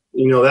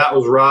 that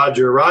was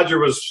Roger.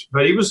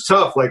 But he was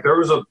tough. Like, I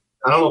don't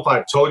know if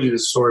I've told you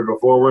this story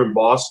before. We're in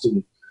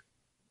Boston,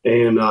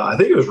 and I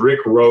think it was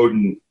Rick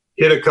Rhoden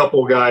hit a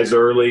couple guys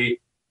early.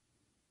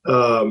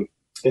 And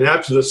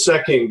after the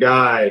second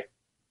guy,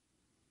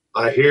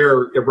 I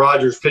hear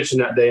Rogers pitching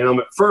that day, and I'm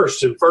at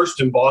first, and first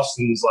in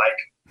Boston's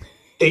like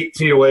 8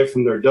 feet away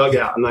from their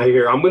dugout, and I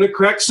hear, "I'm going to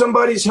crack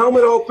somebody's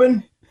helmet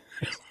open."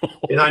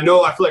 And I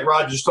feel like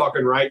Rogers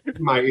talking right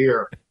in my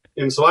ear.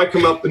 And so I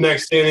come up the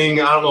next inning.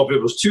 I don't know if it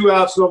was 2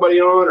 outs,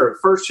 nobody on, or a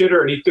first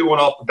hitter, and he threw one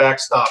off the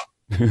backstop.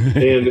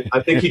 And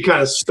I think he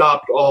kind of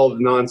stopped all the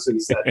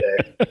nonsense that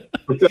day.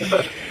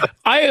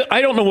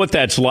 I don't know what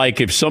that's like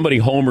if somebody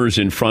homers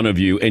in front of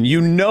you and you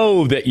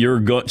know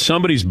that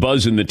somebody's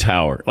buzzing the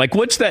tower. Like,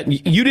 what's that?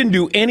 You didn't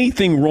do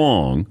anything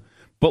wrong,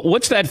 but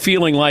what's that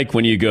feeling like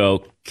when you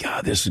go,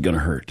 "God, this is going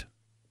to hurt"?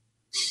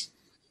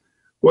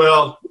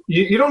 Well,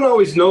 you don't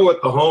always know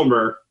what the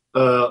homer,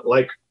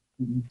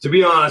 to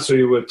be honest with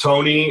you, with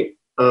Tony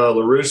La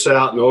Russa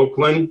out in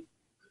Oakland,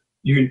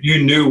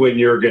 you knew when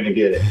you were going to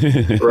get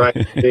it, right?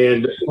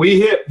 And we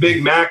hit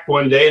Big Mac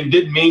one day and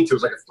didn't mean to. It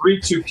was like a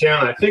 3-2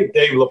 count. I think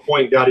Dave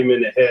LaPointe got him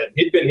in the head.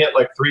 He'd been hit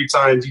like 3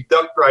 times. He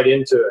ducked right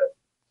into it.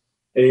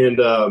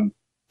 And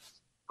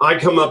I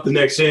come up the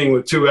next inning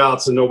with 2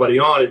 outs and nobody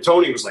on, and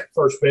Tony was like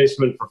first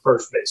baseman for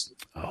first baseman,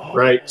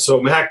 right? So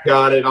Mac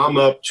got it. I'm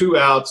up 2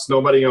 outs,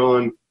 nobody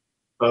on.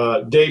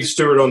 Dave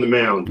Stewart on the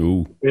mound.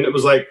 Ooh. And it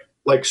was like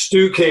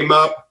Stu came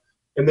up,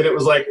 and then it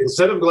was like,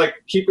 instead of like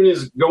keeping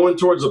his going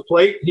towards the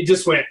plate, he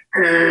just went,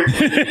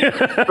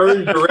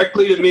 turned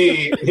directly to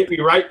me, and hit me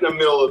right in the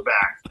middle of the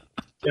back.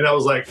 And I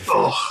was like,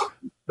 oh,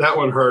 that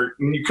one hurt.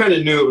 And you kind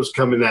of knew it was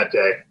coming that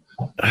day.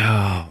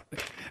 Oh.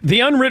 The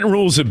unwritten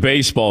rules of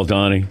baseball,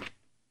 Donnie.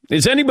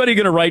 Is anybody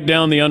going to write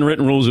down the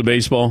unwritten rules of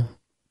baseball?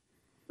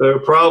 There are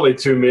probably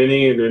too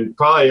many, and then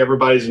probably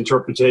everybody's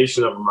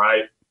interpretation of them,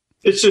 right?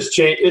 It's just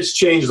changed. It's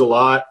changed a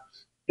lot.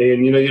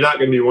 And, you're not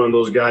going to be one of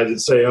those guys that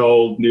say,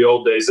 "Oh, in the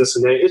old days, this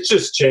and that." It's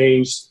just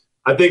changed.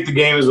 I think the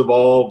game has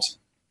evolved,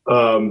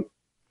 and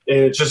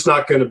it's just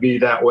not going to be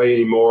that way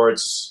anymore.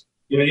 It's,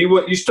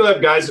 you still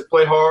have guys that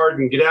play hard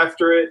and get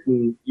after it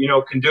and,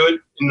 can do it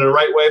in the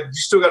right way, but you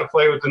still got to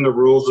play within the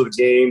rules of the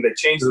game. They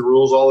change the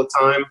rules all the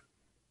time.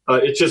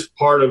 It's just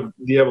part of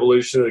the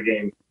evolution of the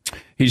game.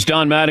 He's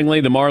Don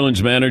Mattingly, the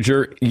Marlins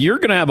manager. You're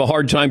going to have a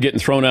hard time getting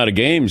thrown out of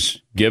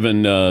games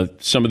given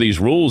some of these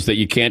rules that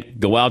you can't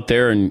go out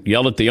there and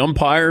yell at the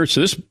umpire.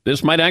 So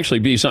this might actually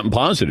be something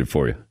positive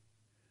for you.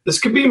 This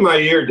could be my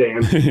year,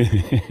 Dan.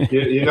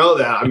 you know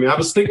that. I mean, I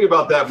was thinking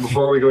about that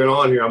before we went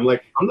on here. I'm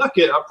like, I'm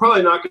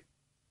probably not going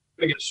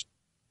to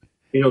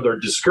get, they're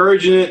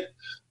discouraging it.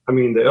 I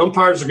mean, the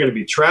umpires are going to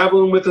be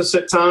traveling with us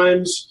at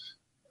times.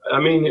 I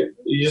mean,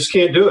 you just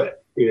can't do it.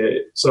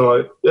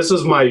 So this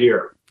is my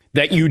year.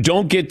 That you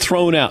don't get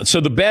thrown out.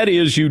 So the bet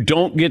is you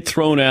don't get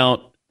thrown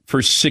out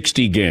for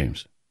 60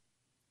 games.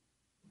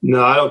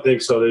 No, I don't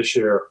think so this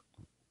year.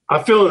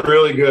 I'm feeling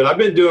really good. I've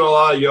been doing a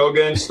lot of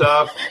yoga and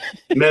stuff,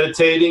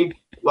 meditating,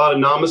 a lot of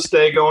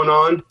namaste going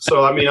on.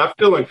 So, I mean, I'm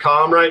feeling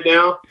calm right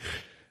now,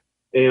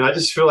 and I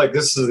just feel like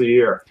this is the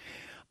year.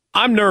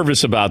 I'm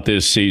nervous about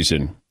this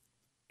season,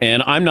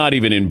 and I'm not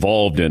even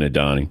involved in it,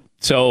 Donnie.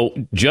 So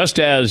just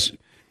as,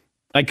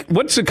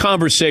 what's the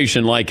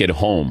conversation like at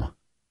home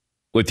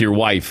with your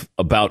wife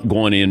about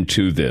going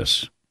into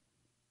this?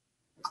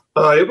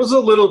 It was a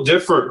little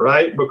different,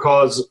 right?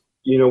 Because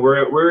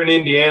we're in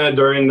Indiana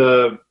during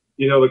the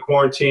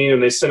quarantine,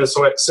 and they sent us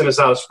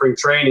out of spring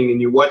training,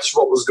 and you watched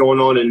what was going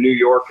on in New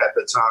York at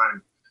the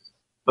time.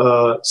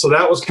 So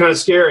that was kind of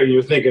scary.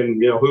 You're thinking,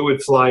 who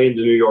would fly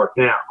into New York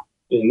now?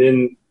 And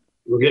then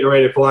we're getting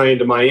ready to fly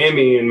into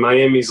Miami, and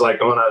Miami's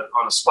like on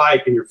a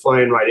spike, and you're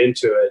flying right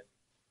into it.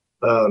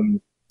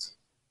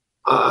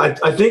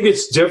 I think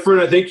it's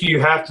different. I think you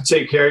have to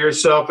take care of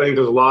yourself. I think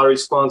there's a lot of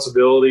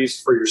responsibilities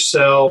for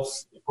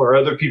yourself, for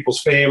other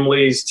people's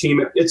families,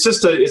 team.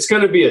 It's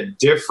going to be a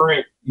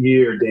different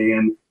year,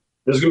 Dan.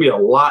 There's going to be a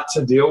lot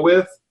to deal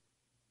with.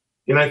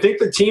 And I think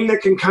the team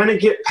that can kind of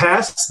get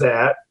past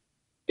that,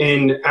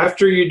 and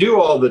after you do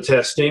all the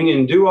testing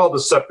and do all the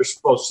stuff you're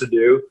supposed to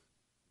do,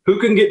 who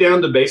can get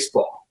down to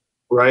baseball,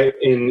 right,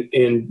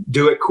 and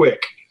do it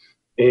quick.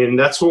 And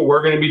that's what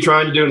we're going to be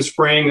trying to do in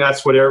spring.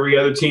 That's what every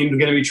other team is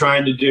going to be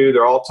trying to do.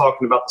 They're all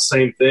talking about the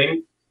same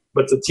thing.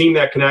 But the team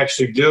that can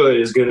actually do it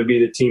is going to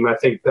be the team, I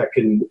think, that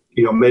can,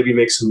 maybe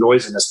make some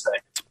noise in this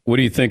thing. What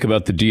do you think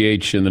about the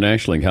DH in the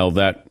National League, how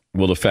that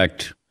will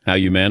affect how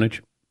you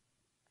manage?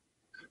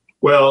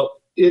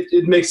 Well,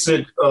 it makes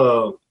it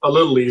a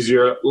little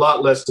easier, a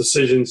lot less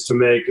decisions to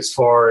make as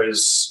far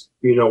as,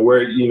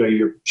 where,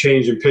 you're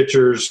changing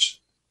pitchers.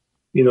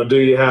 Do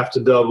you have to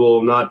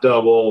double, not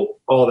double,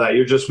 all that.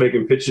 You're just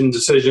making pitching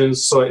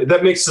decisions. So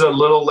that makes it a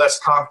little less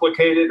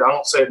complicated. I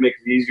don't say it makes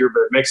it easier,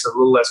 but it makes it a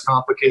little less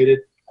complicated.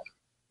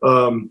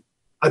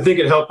 I think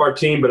it helped our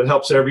team, but it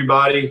helps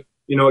everybody.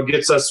 It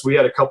gets us, our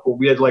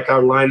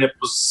lineup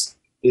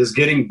is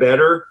getting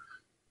better.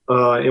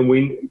 And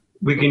we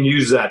can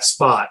use that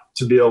spot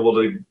to be able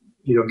to,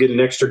 get an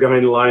extra guy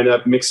in the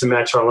lineup, mix and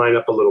match our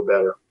lineup a little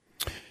better.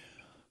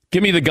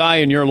 Give me the guy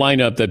in your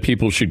lineup that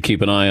people should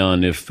keep an eye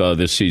on if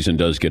this season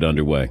does get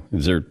underway.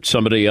 Is there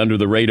somebody under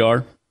the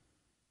radar?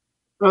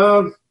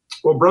 Well,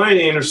 Brian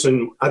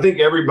Anderson, I think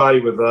everybody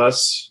with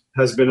us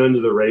has been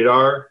under the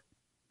radar.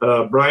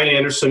 Brian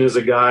Anderson is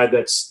a guy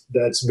that's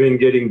been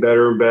getting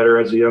better and better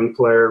as a young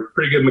player.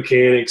 Pretty good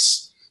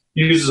mechanics,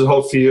 uses the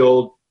whole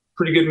field,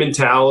 pretty good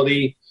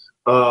mentality,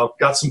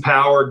 got some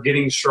power,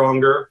 getting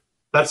stronger.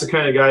 That's the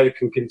kind of guy that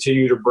can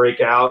continue to break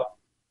out.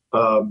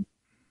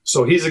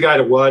 So he's a guy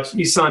to watch.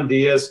 Isan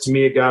Diaz, to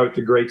me, a guy with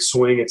a great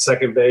swing at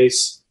second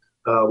base.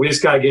 We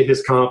just got to get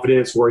his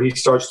confidence where he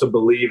starts to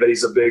believe that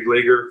he's a big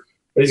leaguer.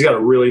 But he's got a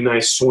really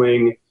nice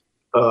swing.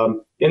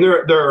 And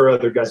there are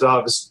other guys.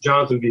 Obviously,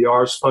 Jonathan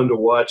Villar is fun to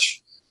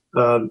watch.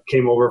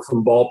 Came over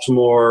from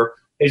Baltimore.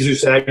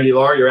 Jesus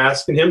Aguilar, you're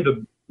asking him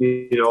to,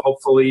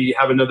 hopefully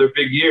have another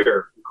big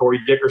year. Corey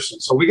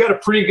Dickerson. So we got a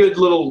pretty good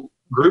little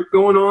group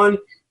going on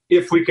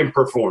if we can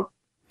perform.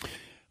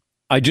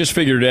 I just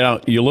figured it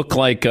out. You look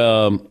like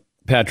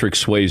Patrick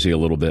Swayze a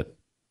little bit.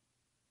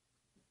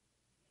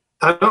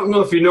 I don't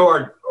know if you know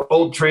our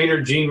old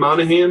trainer, Gene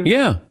Monahan.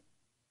 Yeah.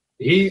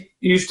 He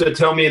used to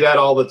tell me that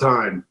all the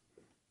time.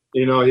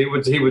 He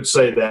would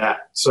say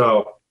that.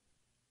 So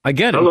I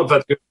get it. I don't know if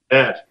that's good or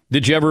bad.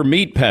 Did you ever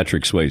meet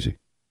Patrick Swayze?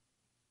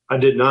 I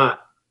did not.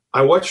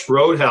 I watched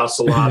Roadhouse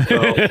a lot,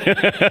 though.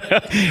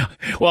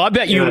 Well, I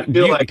bet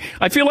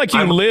I feel like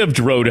you lived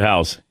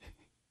Roadhouse.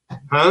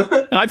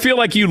 Huh? I feel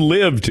like you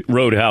lived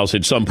Roadhouse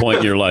at some point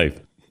in your life.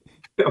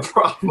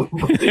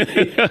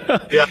 Probably.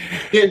 Yeah,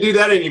 can't do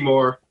that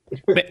anymore.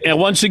 And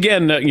once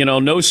again,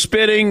 no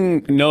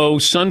spitting, no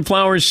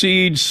sunflower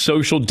seeds,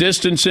 social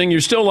distancing.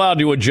 You're still allowed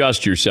to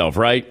adjust yourself,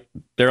 right?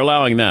 They're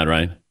allowing that,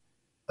 right?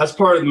 That's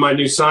part of my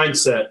new sign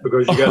set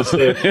because you got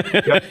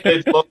to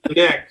stay below the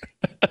neck,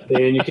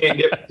 and you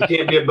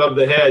can't be above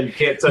the head. You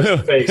can't touch the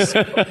face.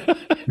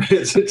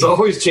 It's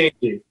always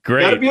changing.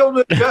 Great. You got to be able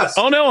to adjust.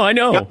 Oh no, I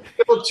know. You got to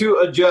be able to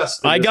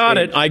adjust. I got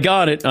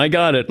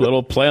it.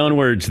 Little play on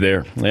words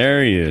there.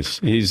 There he is.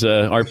 He's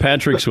our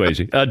Patrick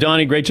Swayze.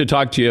 Donnie, great to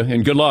talk to you,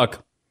 and good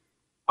luck.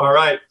 All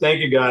right.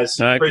 Thank you, guys.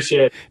 Right.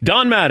 Appreciate it.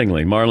 Don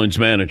Mattingly, Marlins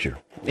manager.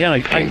 Yeah,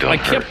 I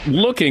kept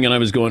looking, and I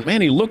was going,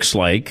 man, he looks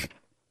like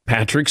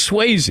Patrick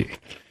Swayze.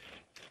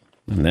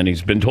 And then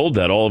he's been told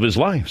that all of his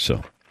life,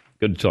 so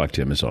good to talk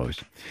to him as always.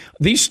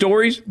 These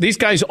stories, these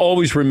guys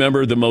always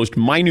remember the most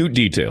minute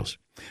details.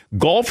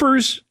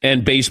 Golfers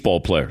and baseball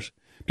players.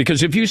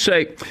 Because if you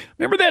say,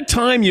 remember that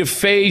time you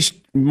faced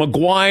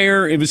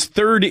McGuire, it was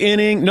third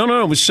inning?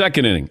 No, it was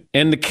second inning.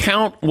 And the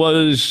count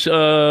was,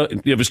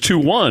 it was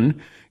 2-1.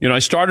 I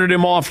started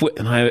him off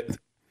with,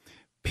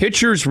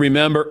 pitchers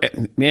remember,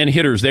 and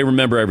hitters, they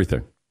remember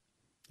everything.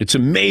 It's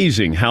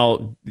amazing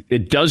how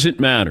it doesn't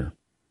matter.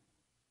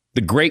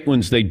 The great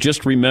ones, they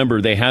just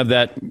remember. They have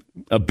that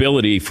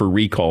ability for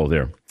recall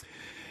there.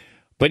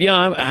 But yeah,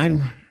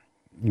 I'm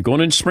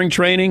going into spring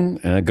training.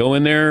 Go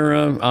in there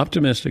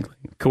optimistically,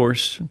 of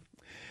course.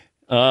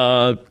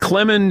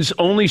 Clemens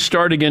only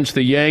start against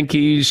the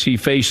Yankees. He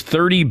faced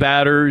 30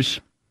 batters.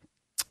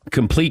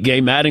 Complete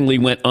game. Mattingly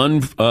went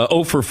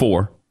 0 for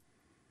 4.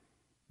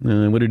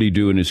 What did he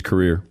do in his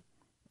career?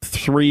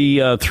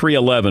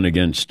 311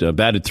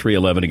 batted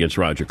 311 against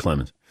Roger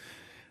Clemens.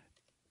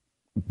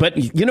 But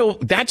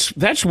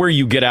that's where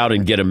you get out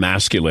and get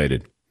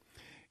emasculated.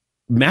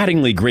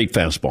 Mattingly, great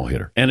fastball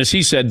hitter. And as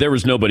he said, there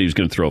was nobody who's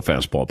going to throw a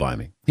fastball by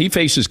me. He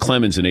faces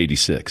Clemens in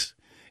 86,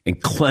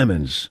 and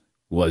Clemens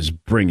was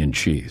bringing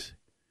cheese.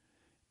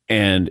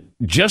 And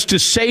just to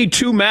say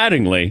to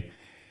Mattingly,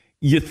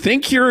 you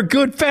think you're a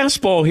good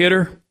fastball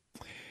hitter?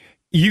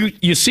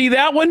 You see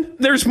that one?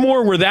 There's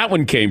more where that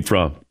one came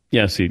from.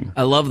 Yes, Eden.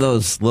 I love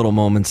those little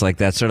moments like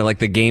that, sort of like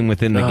the game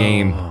within the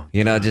game.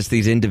 You know, just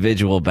these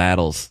individual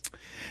battles.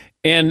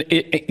 And,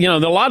 a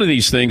lot of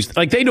these things,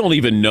 like they don't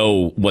even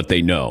know what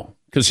they know.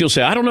 Because he'll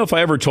say, I don't know if I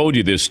ever told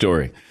you this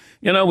story.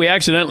 We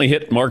accidentally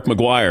hit Mark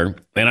McGwire,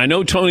 and I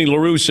know Tony La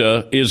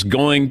Russa is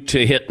going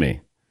to hit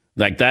me.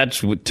 Like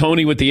that's with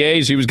Tony with the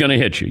A's, he was going to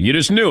hit you. You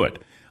just knew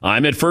it.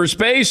 I'm at first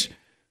base.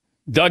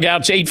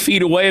 Dugout's 8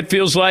 feet away, it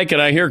feels like,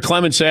 and I hear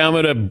Clemens say, I'm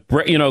going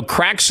to,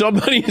 crack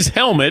somebody's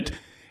helmet,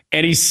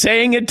 and he's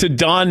saying it to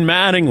Don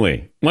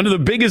Mattingly, one of the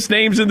biggest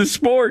names in the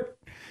sport.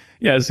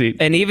 Yeah, see.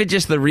 And even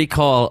just the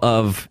recall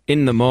of,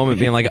 in the moment,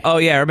 being like, oh,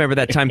 yeah, I remember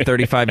that time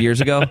 35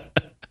 years ago.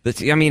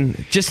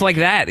 Just like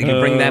that, you can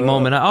bring that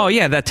moment up. Oh,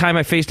 yeah, that time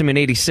I faced him in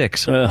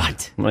 86.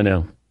 What? I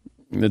know.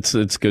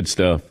 It's good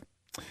stuff.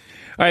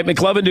 All right,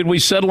 McLovin, did we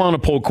settle on a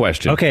poll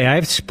question? Okay, I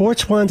have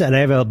sports ones, and I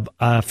have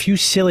a few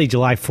silly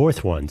July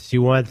 4th ones. Do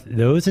you want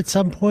those at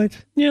some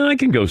point? Yeah, I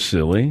can go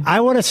silly. I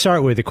want to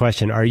start with the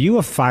question, are you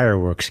a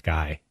fireworks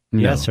guy?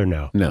 No. Yes or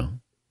no? No.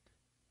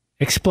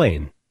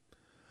 Explain.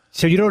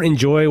 So you don't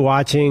enjoy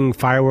watching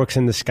fireworks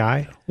in the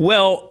sky?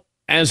 Well,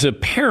 as a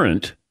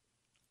parent,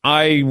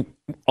 I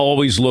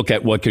always look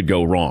at what could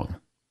go wrong,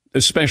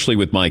 especially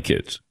with my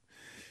kids.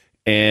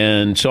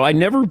 And so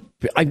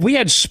we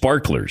had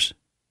sparklers.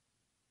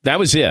 That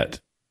was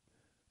it.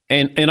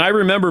 And I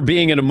remember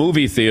being in a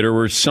movie theater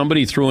where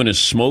somebody threw in a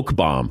smoke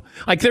bomb.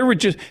 I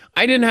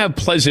didn't have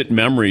pleasant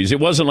memories. It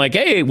wasn't like,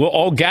 hey, we'll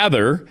all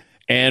gather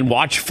and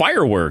watch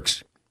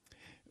fireworks.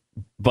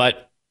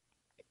 But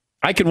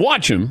I can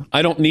watch them.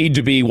 I don't need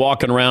to be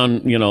walking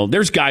around.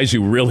 There's guys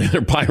who really,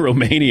 they're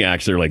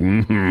pyromaniacs. They're like,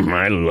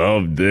 I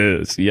love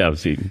this. Yeah,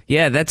 see.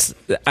 Yeah,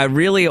 I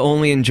really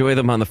only enjoy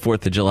them on the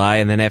 4th of July.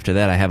 And then after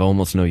that, I have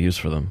almost no use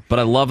for them. But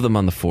I love them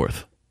on the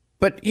 4th.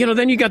 But,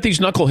 then you got these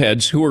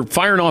knuckleheads who are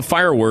firing off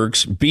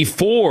fireworks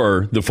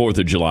before the 4th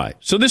of July.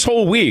 So this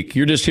whole week,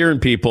 you're just hearing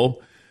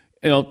people,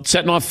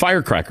 setting off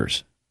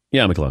firecrackers.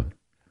 Yeah, McLeod.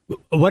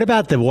 What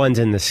about the ones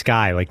in the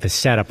sky, like the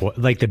setup,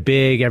 like the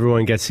big,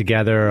 everyone gets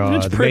together,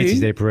 the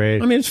Macy's Day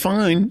Parade? I mean, it's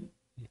fine.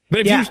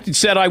 But if you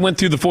said I went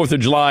through the 4th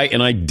of July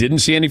and I didn't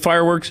see any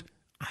fireworks,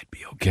 I'd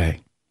be okay.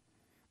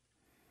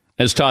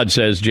 As Todd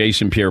says,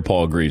 Jason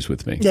Pierre-Paul agrees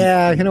with me.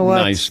 Yeah, you know what?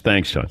 Nice.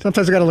 Thanks, Todd.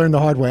 Sometimes I got to learn the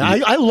hard way.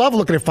 I love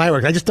looking at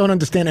fireworks. I just don't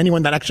understand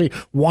anyone that actually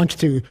wants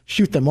to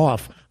shoot them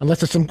off,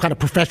 unless it's some kind of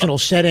professional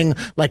setting,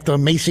 like the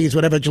Macy's,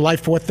 whatever, July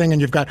 4th thing, and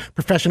you've got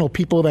professional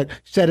people that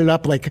set it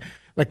up like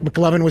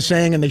McLovin was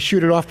saying, and they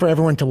shoot it off for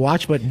everyone to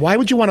watch. But why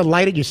would you want to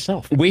light it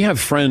yourself? We have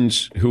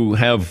friends who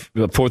have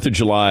 4th of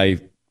July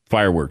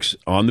fireworks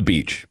on the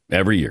beach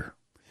every year,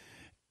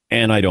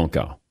 and I don't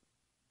go.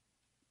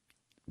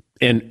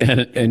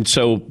 And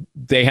so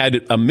they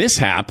had a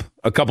mishap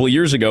a couple of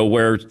years ago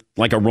where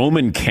like a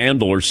Roman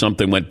candle or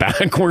something went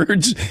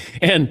backwards.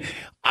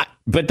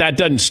 But that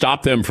doesn't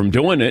stop them from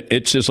doing it.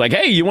 It's just like,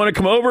 hey, you want to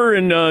come over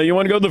and you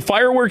want to go to the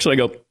fireworks? And I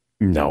go,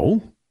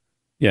 no.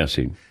 Yeah,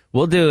 see.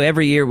 We'll do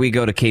every year. We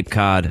go to Cape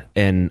Cod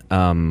and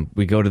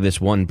we go to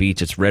this one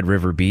beach. It's Red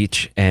River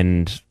Beach.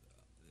 And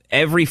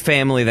every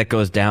family that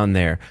goes down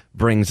there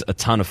brings a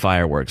ton of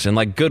fireworks and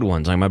like good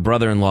ones. Like my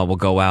brother-in-law will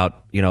go out,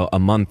 a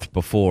month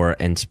before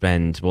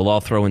and we'll all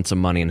throw in some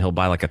money and he'll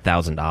buy like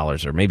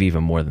 $1,000 or maybe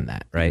even more than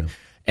that. Right. Yeah.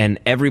 And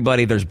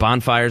there's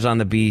bonfires on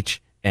the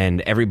beach and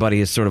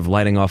everybody is sort of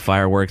lighting off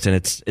fireworks and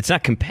it's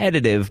not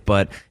competitive,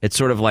 but it's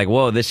sort of like,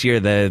 whoa, this year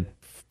the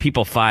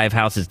people 5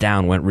 houses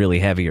down went really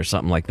heavy or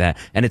something like that.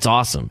 And it's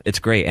awesome. It's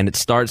great. And it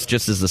starts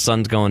just as the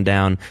sun's going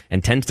down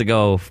and tends to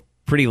go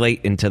pretty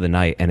late into the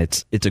night, and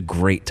it's a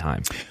great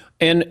time.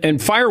 And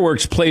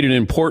fireworks played an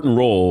important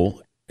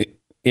role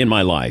in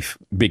my life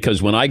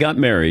because when I got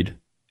married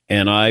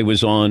and I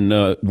was on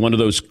one of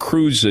those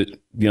cruises,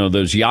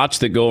 those yachts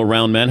that go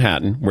around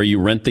Manhattan where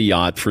you rent the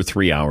yacht for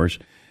 3 hours.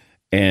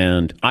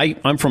 And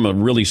I'm from a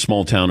really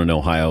small town in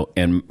Ohio,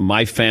 and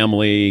my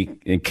family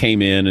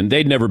came in, and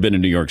they'd never been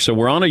in New York. So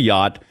we're on a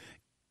yacht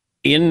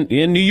in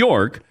New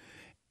York.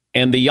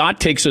 And the yacht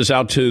takes us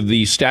out to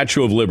the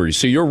Statue of Liberty.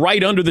 So you're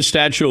right under the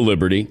Statue of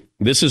Liberty.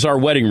 This is our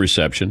wedding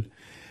reception.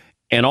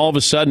 And all of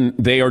a sudden,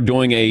 they are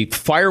doing a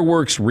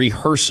fireworks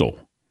rehearsal.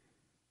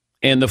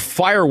 And the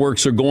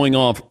fireworks are going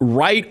off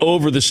right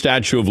over the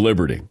Statue of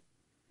Liberty.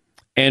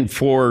 And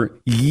for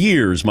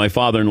years, my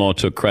father-in-law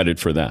took credit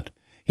for that.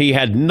 He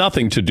had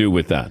nothing to do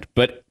with that.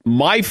 But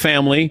my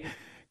family,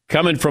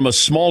 coming from a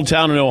small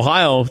town in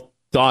Ohio,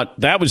 thought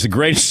that was the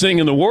greatest thing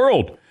in the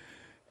world.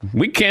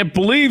 We can't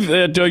believe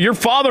that your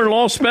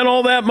father-in-law spent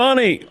all that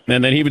money.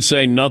 And then he would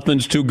say,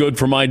 nothing's too good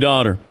for my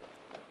daughter.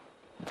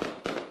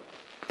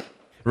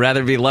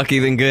 Rather be lucky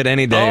than good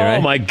any day, right?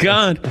 Oh, my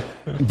God.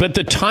 But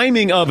the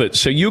timing of it.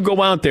 So you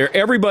go out there.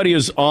 Everybody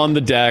is on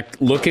the deck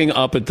looking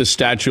up at the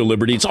Statue of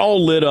Liberty. It's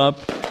all lit up.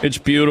 It's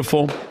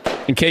beautiful.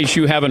 In case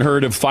you haven't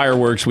heard of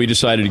fireworks, we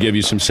decided to give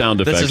you some sound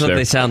effects there. This is what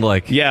they sound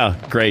like. Yeah,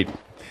 great.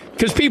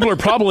 Because people are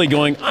probably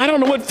going, I don't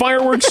know what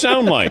fireworks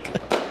sound like.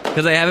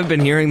 Because I haven't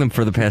been hearing them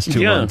for the past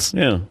 2 months.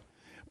 Yeah.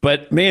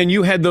 But, man,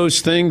 you had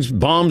those things,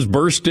 bombs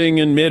bursting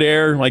in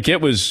midair. Like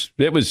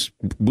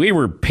we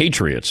were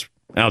patriots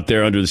out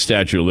there under the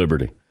Statue of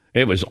Liberty.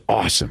 It was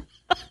awesome.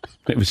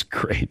 It was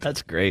great.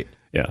 That's great.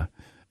 Yeah.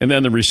 And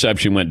then the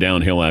reception went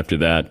downhill after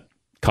that.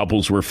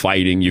 Couples were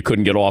fighting. You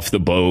couldn't get off the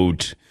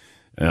boat.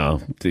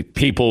 The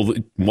people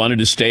wanted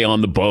to stay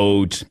on the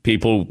boat.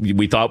 People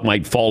we thought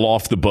might fall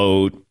off the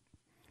boat.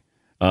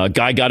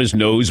 Guy got his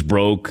nose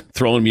broke,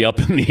 throwing me up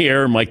in the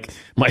air. My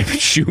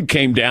shoe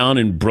came down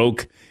and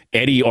broke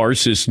Eddie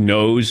Arce's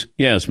nose.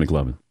 Yes,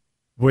 McLovin.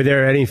 Were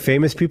there any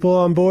famous people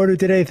on board who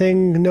did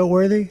anything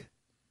noteworthy?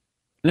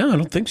 No, I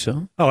don't think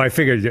so. Oh, I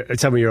figured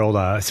some of your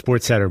old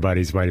Sports Center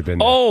buddies might have been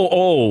there.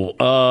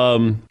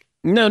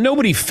 No,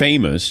 nobody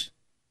famous.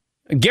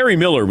 Gary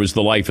Miller was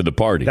the life of the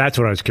party. That's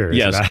what I was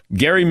curious about.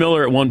 Gary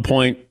Miller at one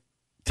point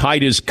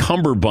tied his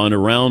cummerbund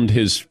around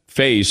his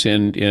face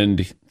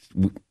and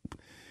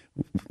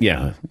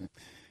yeah.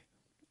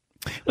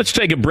 Let's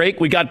take a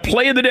break. We got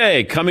Play of the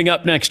Day coming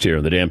up next here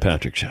on The Dan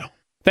Patrick Show.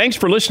 Thanks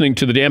for listening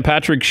to the Dan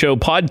Patrick Show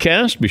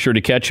podcast. Be sure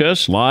to catch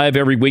us live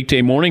every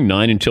weekday morning,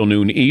 9 until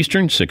noon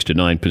Eastern, 6 to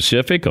 9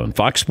 Pacific on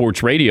Fox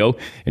Sports Radio.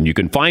 And you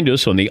can find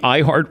us on the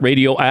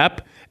iHeartRadio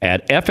app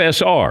at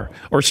FSR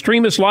or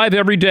stream us live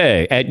every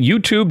day at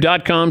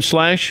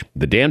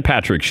youtube.com/The Dan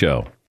Patrick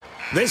Show.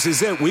 This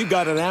is it. We've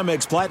got an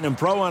Amex Platinum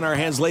Pro on our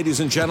hands, ladies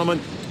and gentlemen.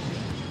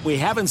 We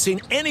haven't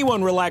seen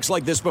anyone relax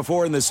like this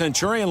before in the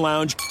Centurion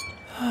Lounge.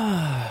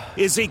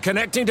 Is he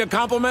connecting to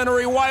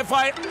complimentary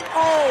Wi-Fi?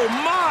 Oh,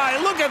 my!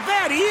 Look at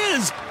that! He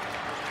is!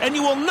 And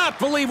you will not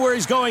believe where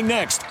he's going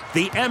next.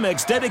 The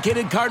Amex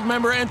dedicated card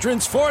member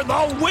entrance for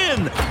the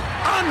win!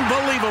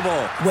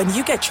 Unbelievable! When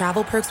you get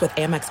travel perks with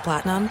Amex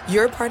Platinum,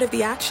 you're part of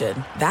the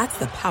action. That's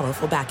the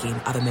powerful backing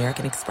of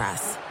American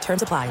Express.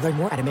 Terms apply. Learn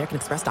more at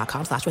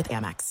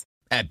americanexpress.com/withAmex.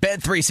 At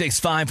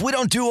Bet365, we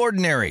don't do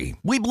ordinary.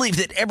 We believe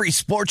that every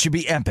sport should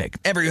be epic.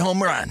 Every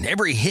home run,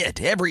 every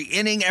hit, every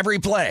inning, every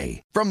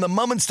play. From the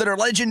moments that are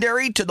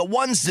legendary to the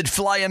ones that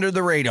fly under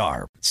the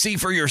radar. See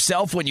for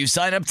yourself when you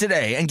sign up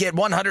today and get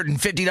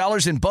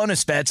 $150 in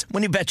bonus bets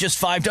when you bet just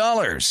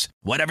 $5.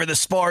 Whatever the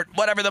sport,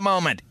 whatever the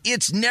moment,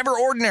 it's never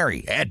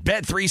ordinary at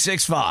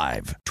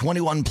Bet365.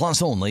 21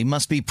 plus only.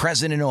 Must be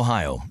present in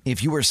Ohio.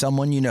 If you or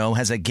someone you know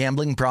has a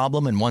gambling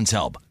problem and wants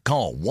help,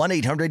 call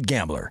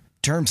 1-800-GAMBLER.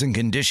 Terms and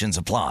conditions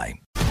apply.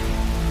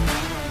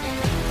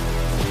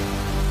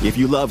 If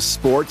you love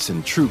sports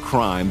and true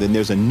crime, then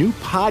there's a new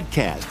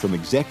podcast from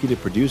executive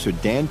producer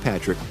Dan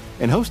Patrick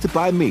and hosted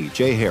by me,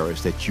 Jay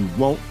Harris, that you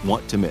won't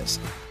want to miss.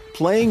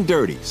 Playing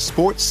Dirty: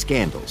 Sports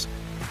Scandals.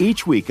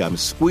 Each week, I'm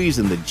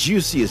squeezing the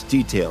juiciest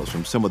details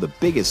from some of the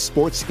biggest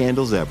sports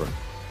scandals ever.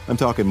 I'm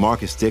talking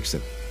Marcus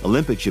Dixon,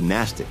 Olympic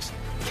gymnastics,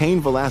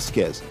 Cain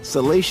Velasquez,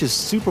 salacious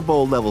Super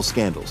Bowl-level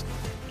scandals.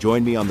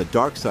 Join me on the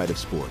dark side of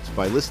sports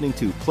by listening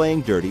to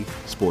Playing Dirty: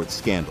 Sports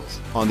Scandals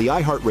on the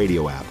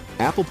iHeartRadio app,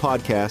 Apple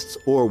Podcasts,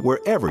 or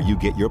wherever you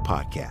get your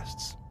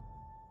podcasts.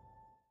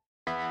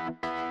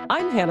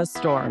 I'm Hannah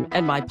Storm,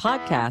 and my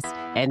podcast,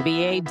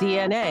 NBA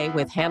DNA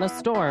with Hannah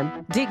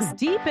Storm, digs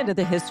deep into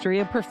the history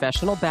of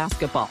professional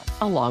basketball,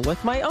 along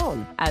with my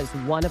own, as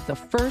one of the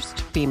first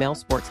female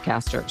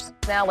sportscasters.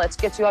 Now let's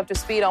get you up to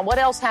speed on what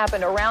else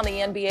happened around the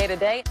NBA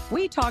today.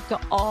 We talked to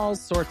all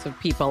sorts of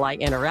people I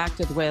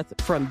interacted with,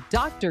 from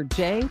Dr.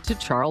 J to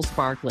Charles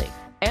Barkley,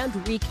 and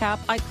recap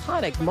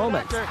iconic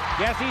moments.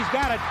 Yes, he's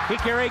got it.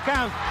 Here he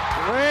comes.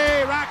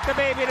 Way rock the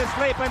baby to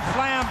sleep and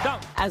slam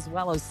dunk. As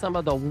well as some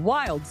of the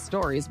wild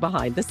stories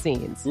behind the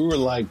scenes. We were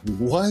like,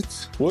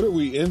 what? What are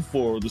we in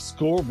for? The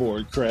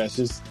scoreboard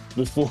crashes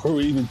before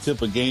we even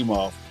tip a game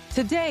off.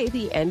 Today,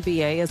 the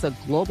NBA is a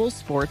global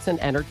sports and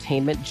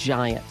entertainment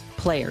giant.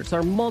 Players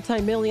are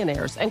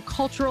multimillionaires and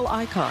cultural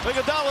icons.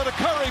 Iguodala to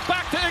Curry,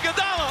 back to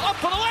Iguodala, up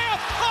for the layup.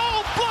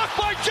 Oh, blocked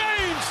by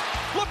James.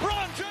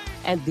 LeBron James.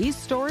 And these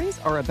stories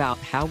are about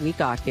how we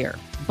got here,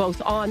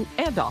 both on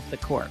and off the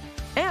court.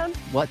 And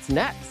what's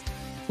next?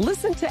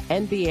 Listen to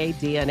NBA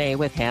DNA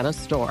with Hannah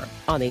Storm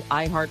on the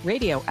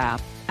iHeartRadio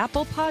app,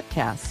 Apple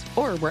Podcasts,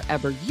 or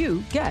wherever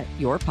you get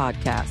your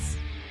podcasts.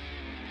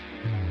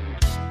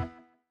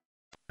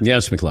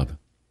 Yes, McLovin.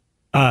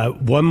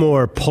 One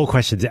more poll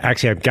question.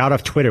 Actually, I got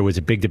off Twitter. It was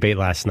a big debate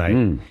last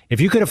night.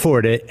 If you could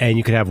afford it and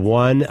you could have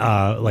one,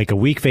 like a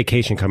week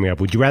vacation coming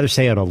up, would you rather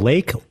stay on a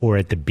lake or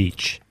at the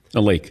beach? A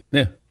lake,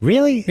 yeah.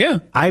 Really? Yeah.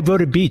 I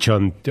voted beach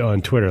on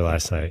Twitter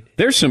last night.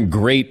 There's some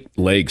great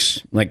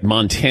lakes, like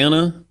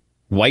Montana,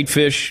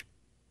 Whitefish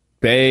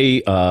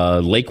Bay,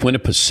 Lake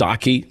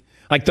Winnipesaukee.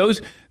 Like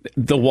those,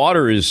 the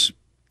water is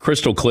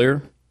crystal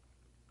clear.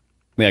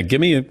 Yeah,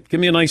 give me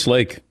a nice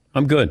lake.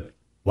 I'm good.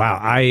 Wow,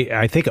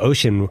 I think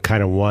Ocean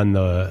kind of won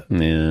the...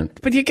 Yeah.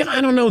 But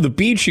I don't know, the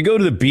beach, you go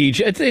to the beach,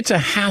 it's a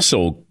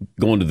hassle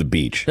going to the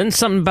beach. Doesn't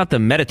something about the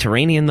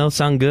Mediterranean, though,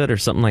 sound good or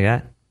something like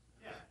that?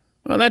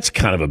 Well, that's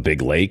kind of a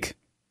big lake.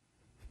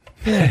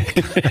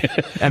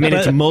 I mean,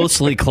 it's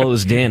mostly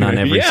closed in on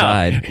every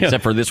side,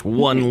 except for this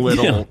one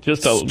little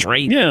just a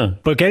straight. Yeah.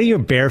 But getting your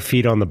bare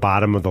feet on the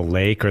bottom of the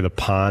lake or the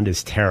pond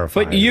is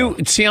terrifying.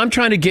 But see, I'm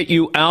trying to get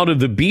you out of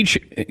the beach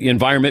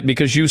environment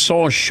because you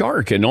saw a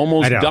shark and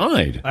almost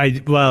died.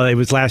 Well, it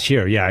was last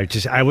year. Yeah,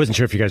 I wasn't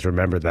sure if you guys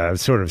remember that. I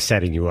was sort of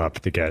setting you up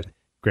to get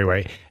great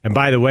white. And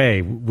by the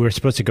way, we're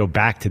supposed to go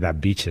back to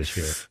that beach this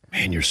year.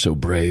 Man, you're so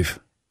brave.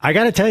 I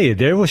got to tell you,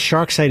 there was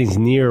shark sightings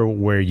near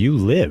where you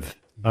live.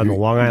 On the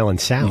Long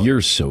Island Sound. You're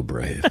so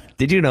brave.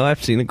 Did you know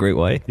I've seen a great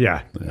white?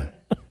 Yeah.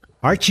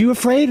 Aren't you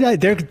afraid?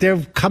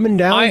 They're coming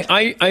down?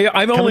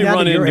 I've only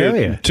run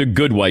into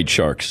good white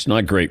sharks,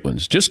 not great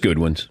ones, just good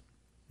ones.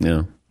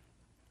 Yeah.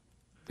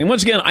 And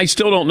once again, I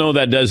still don't know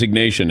that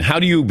designation. How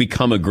do you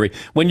become a great...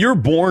 When you're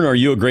born, are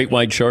you a great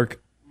white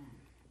shark?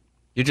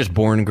 You're just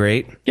born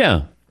great? Yeah.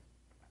 I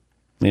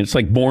mean, it's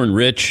like born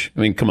rich.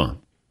 I mean, come on.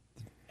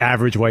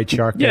 Average white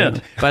shark. Yeah.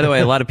 By the way,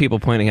 a lot of people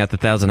pointing out the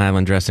Thousand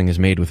Island dressing is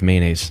made with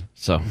mayonnaise.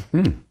 So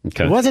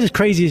okay. It wasn't as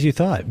crazy as you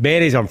thought.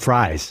 Mayonnaise on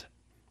fries.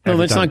 No,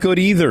 that's not good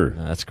either.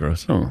 No, that's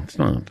gross. Oh, it's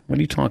not. What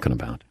are you talking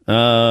about?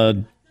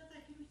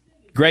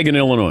 Greg in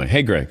Illinois.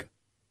 Hey, Greg.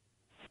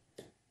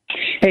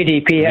 Hey,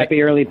 DP.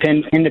 Happy early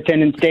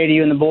Independence Day to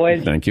you and the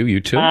boys. Thank you. You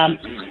too.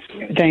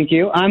 Thank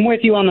you. I'm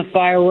with you on the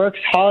fireworks.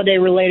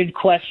 Holiday-related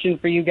question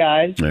for you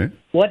guys. All right.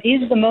 What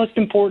is the most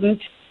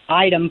important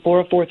item for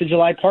a 4th of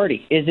July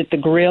party? Is it the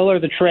grill or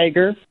the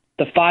Traeger,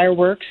 the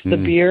fireworks, the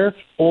beer,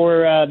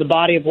 or the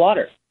body of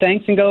water?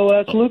 Thanks, and go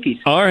Salukis.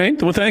 All right.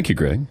 Well, thank you,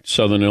 Greg.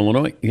 Southern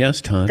Illinois. Yes,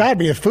 Todd. Got to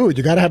be the food.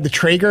 You got to have the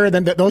Traeger.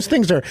 Then those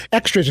things are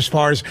extras as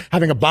far as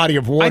having a body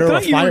of water. I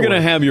thought or you were fireworks.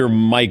 going to have your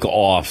mic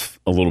off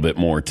a little bit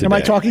more today. Am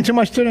I talking too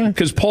much today?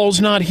 Because Paul's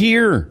not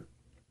here.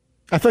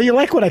 I thought you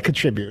like what I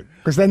contribute.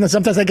 Because then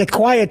sometimes I get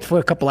quiet for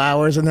a couple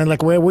hours, and then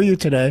like, where were you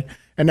today?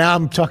 And now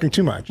I'm talking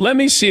too much. Let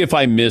me see if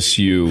I miss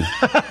you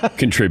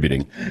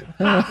contributing.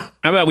 How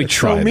about we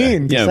try so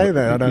mean that? to say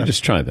that. You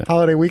just try that.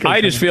 Holiday weekend. I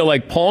just feel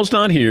like Paul's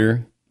not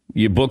here.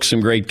 You booked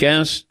some great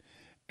guests.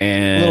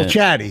 And a little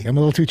chatty. I'm a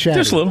little too chatty.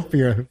 Just a little. For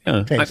your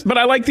taste. But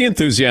I like the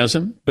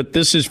enthusiasm. But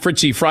this is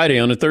Fritzy Friday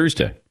on a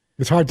Thursday.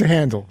 It's hard to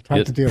handle. It's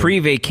hard to deal with.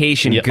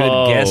 Pre-vacation good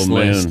guest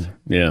list.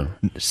 Yeah.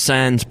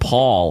 Sans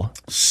Paul.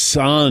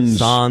 Sans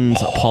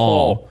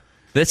Paul.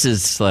 This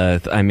is,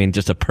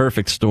 just a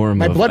perfect storm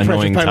My of blood pressure is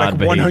annoying probably Todd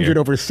like 100 behavior.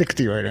 over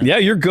 60 right now. Yeah,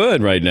 you're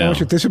good right now.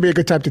 This would be a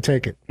good time to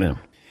take it. Yeah. All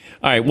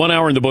right, 1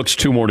 hour in the books,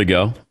 2 more to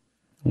go.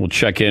 We'll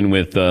check in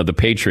with the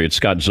Patriots,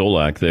 Scott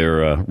Zolak,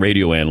 their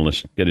radio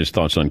analyst, get his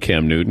thoughts on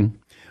Cam Newton.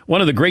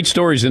 One of the great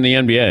stories in the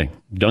NBA,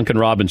 Duncan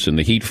Robinson,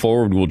 the Heat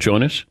forward, will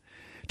join us.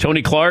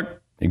 Tony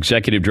Clark,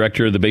 executive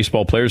director of the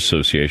Baseball Players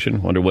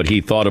Association. Wonder what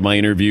he thought of my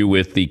interview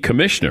with the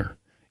commissioner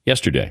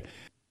yesterday.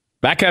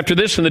 Back after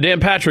this in the Dan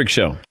Patrick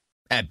Show.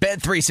 At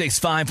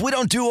Bet365, we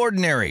don't do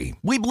ordinary.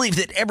 We believe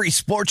that every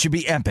sport should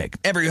be epic.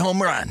 Every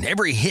home run,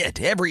 every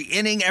hit, every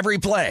inning, every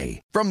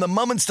play. From the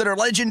moments that are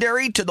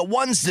legendary to the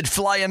ones that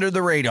fly under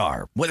the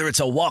radar. Whether it's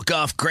a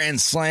walk-off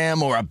grand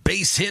slam or a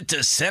base hit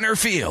to center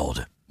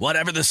field.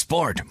 Whatever the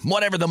sport,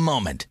 whatever the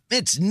moment.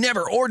 It's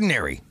never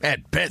ordinary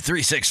at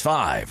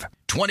Bet365.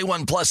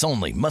 21 plus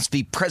only. Must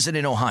be present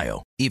in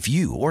Ohio. If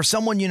you or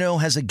someone you know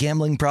has a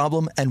gambling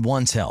problem and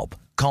wants help,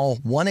 call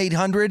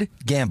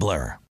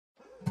 1-800-GAMBLER.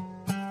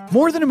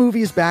 More Than a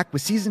Movie is back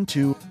with Season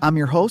 2. I'm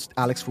your host,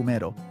 Alex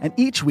Fumero. And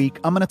each week,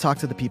 I'm going to talk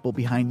to the people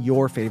behind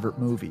your favorite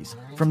movies.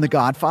 From The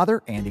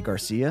Godfather, Andy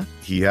Garcia.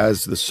 He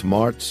has the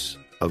smarts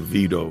of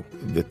Vito,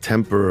 the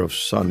temper of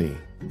Sonny,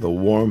 the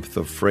warmth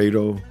of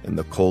Fredo, and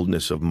the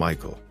coldness of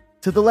Michael.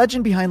 To the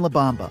legend behind La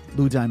Bamba,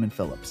 Lou Diamond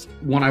Phillips.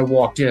 When I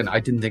walked in, I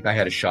didn't think I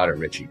had a shot at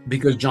Richie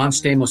because John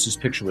Stamos'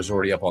 picture was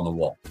already up on the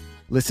wall.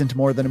 Listen to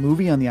More Than a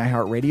Movie on the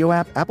iHeartRadio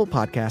app, Apple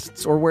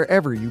Podcasts, or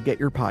wherever you get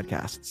your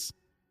podcasts.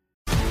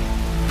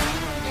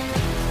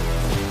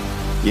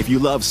 If you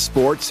love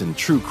sports and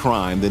true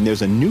crime, then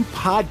there's a new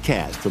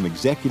podcast from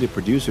executive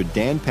producer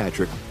Dan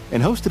Patrick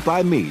and hosted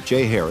by me,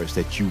 Jay Harris,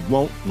 that you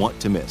won't want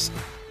to miss.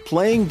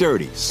 Playing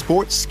Dirty: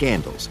 Sports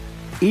Scandals.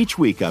 Each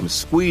week, I'm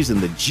squeezing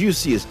the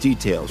juiciest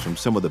details from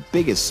some of the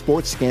biggest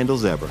sports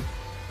scandals ever.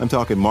 I'm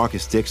talking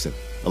Marcus Dixon,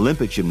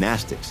 Olympic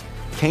gymnastics,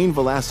 Cain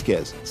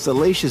Velasquez,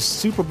 salacious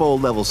Super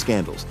Bowl-level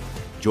scandals.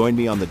 Join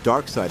me on the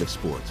dark side of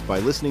sports by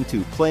listening to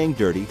Playing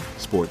Dirty: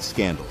 Sports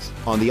Scandals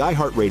on the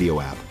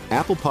iHeartRadio app,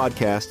 Apple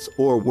Podcasts,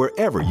 or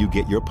wherever you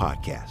get your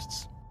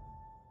podcasts.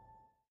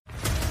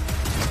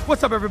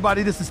 What's up,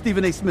 everybody? This is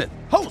Stephen A. Smith,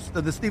 host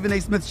of the Stephen A.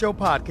 Smith Show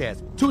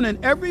podcast. Tune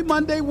in every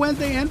Monday,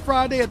 Wednesday, and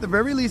Friday at the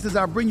very least as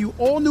I bring you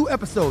all new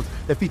episodes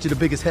that feature the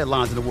biggest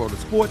headlines in the world of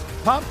sports,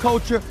 pop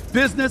culture,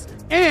 business,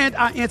 and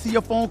I answer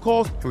your phone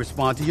calls and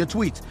respond to your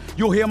tweets.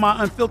 You'll hear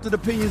my unfiltered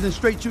opinions and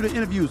straight-shooter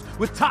interviews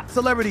with top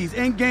celebrities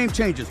and game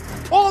changers.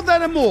 All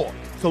that and more.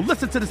 So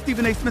listen to the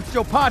Stephen A. Smith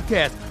Show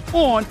podcast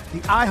on the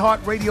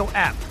iHeartRadio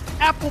app,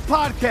 Apple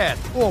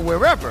Podcasts, or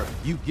wherever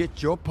you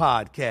get your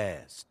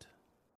podcasts.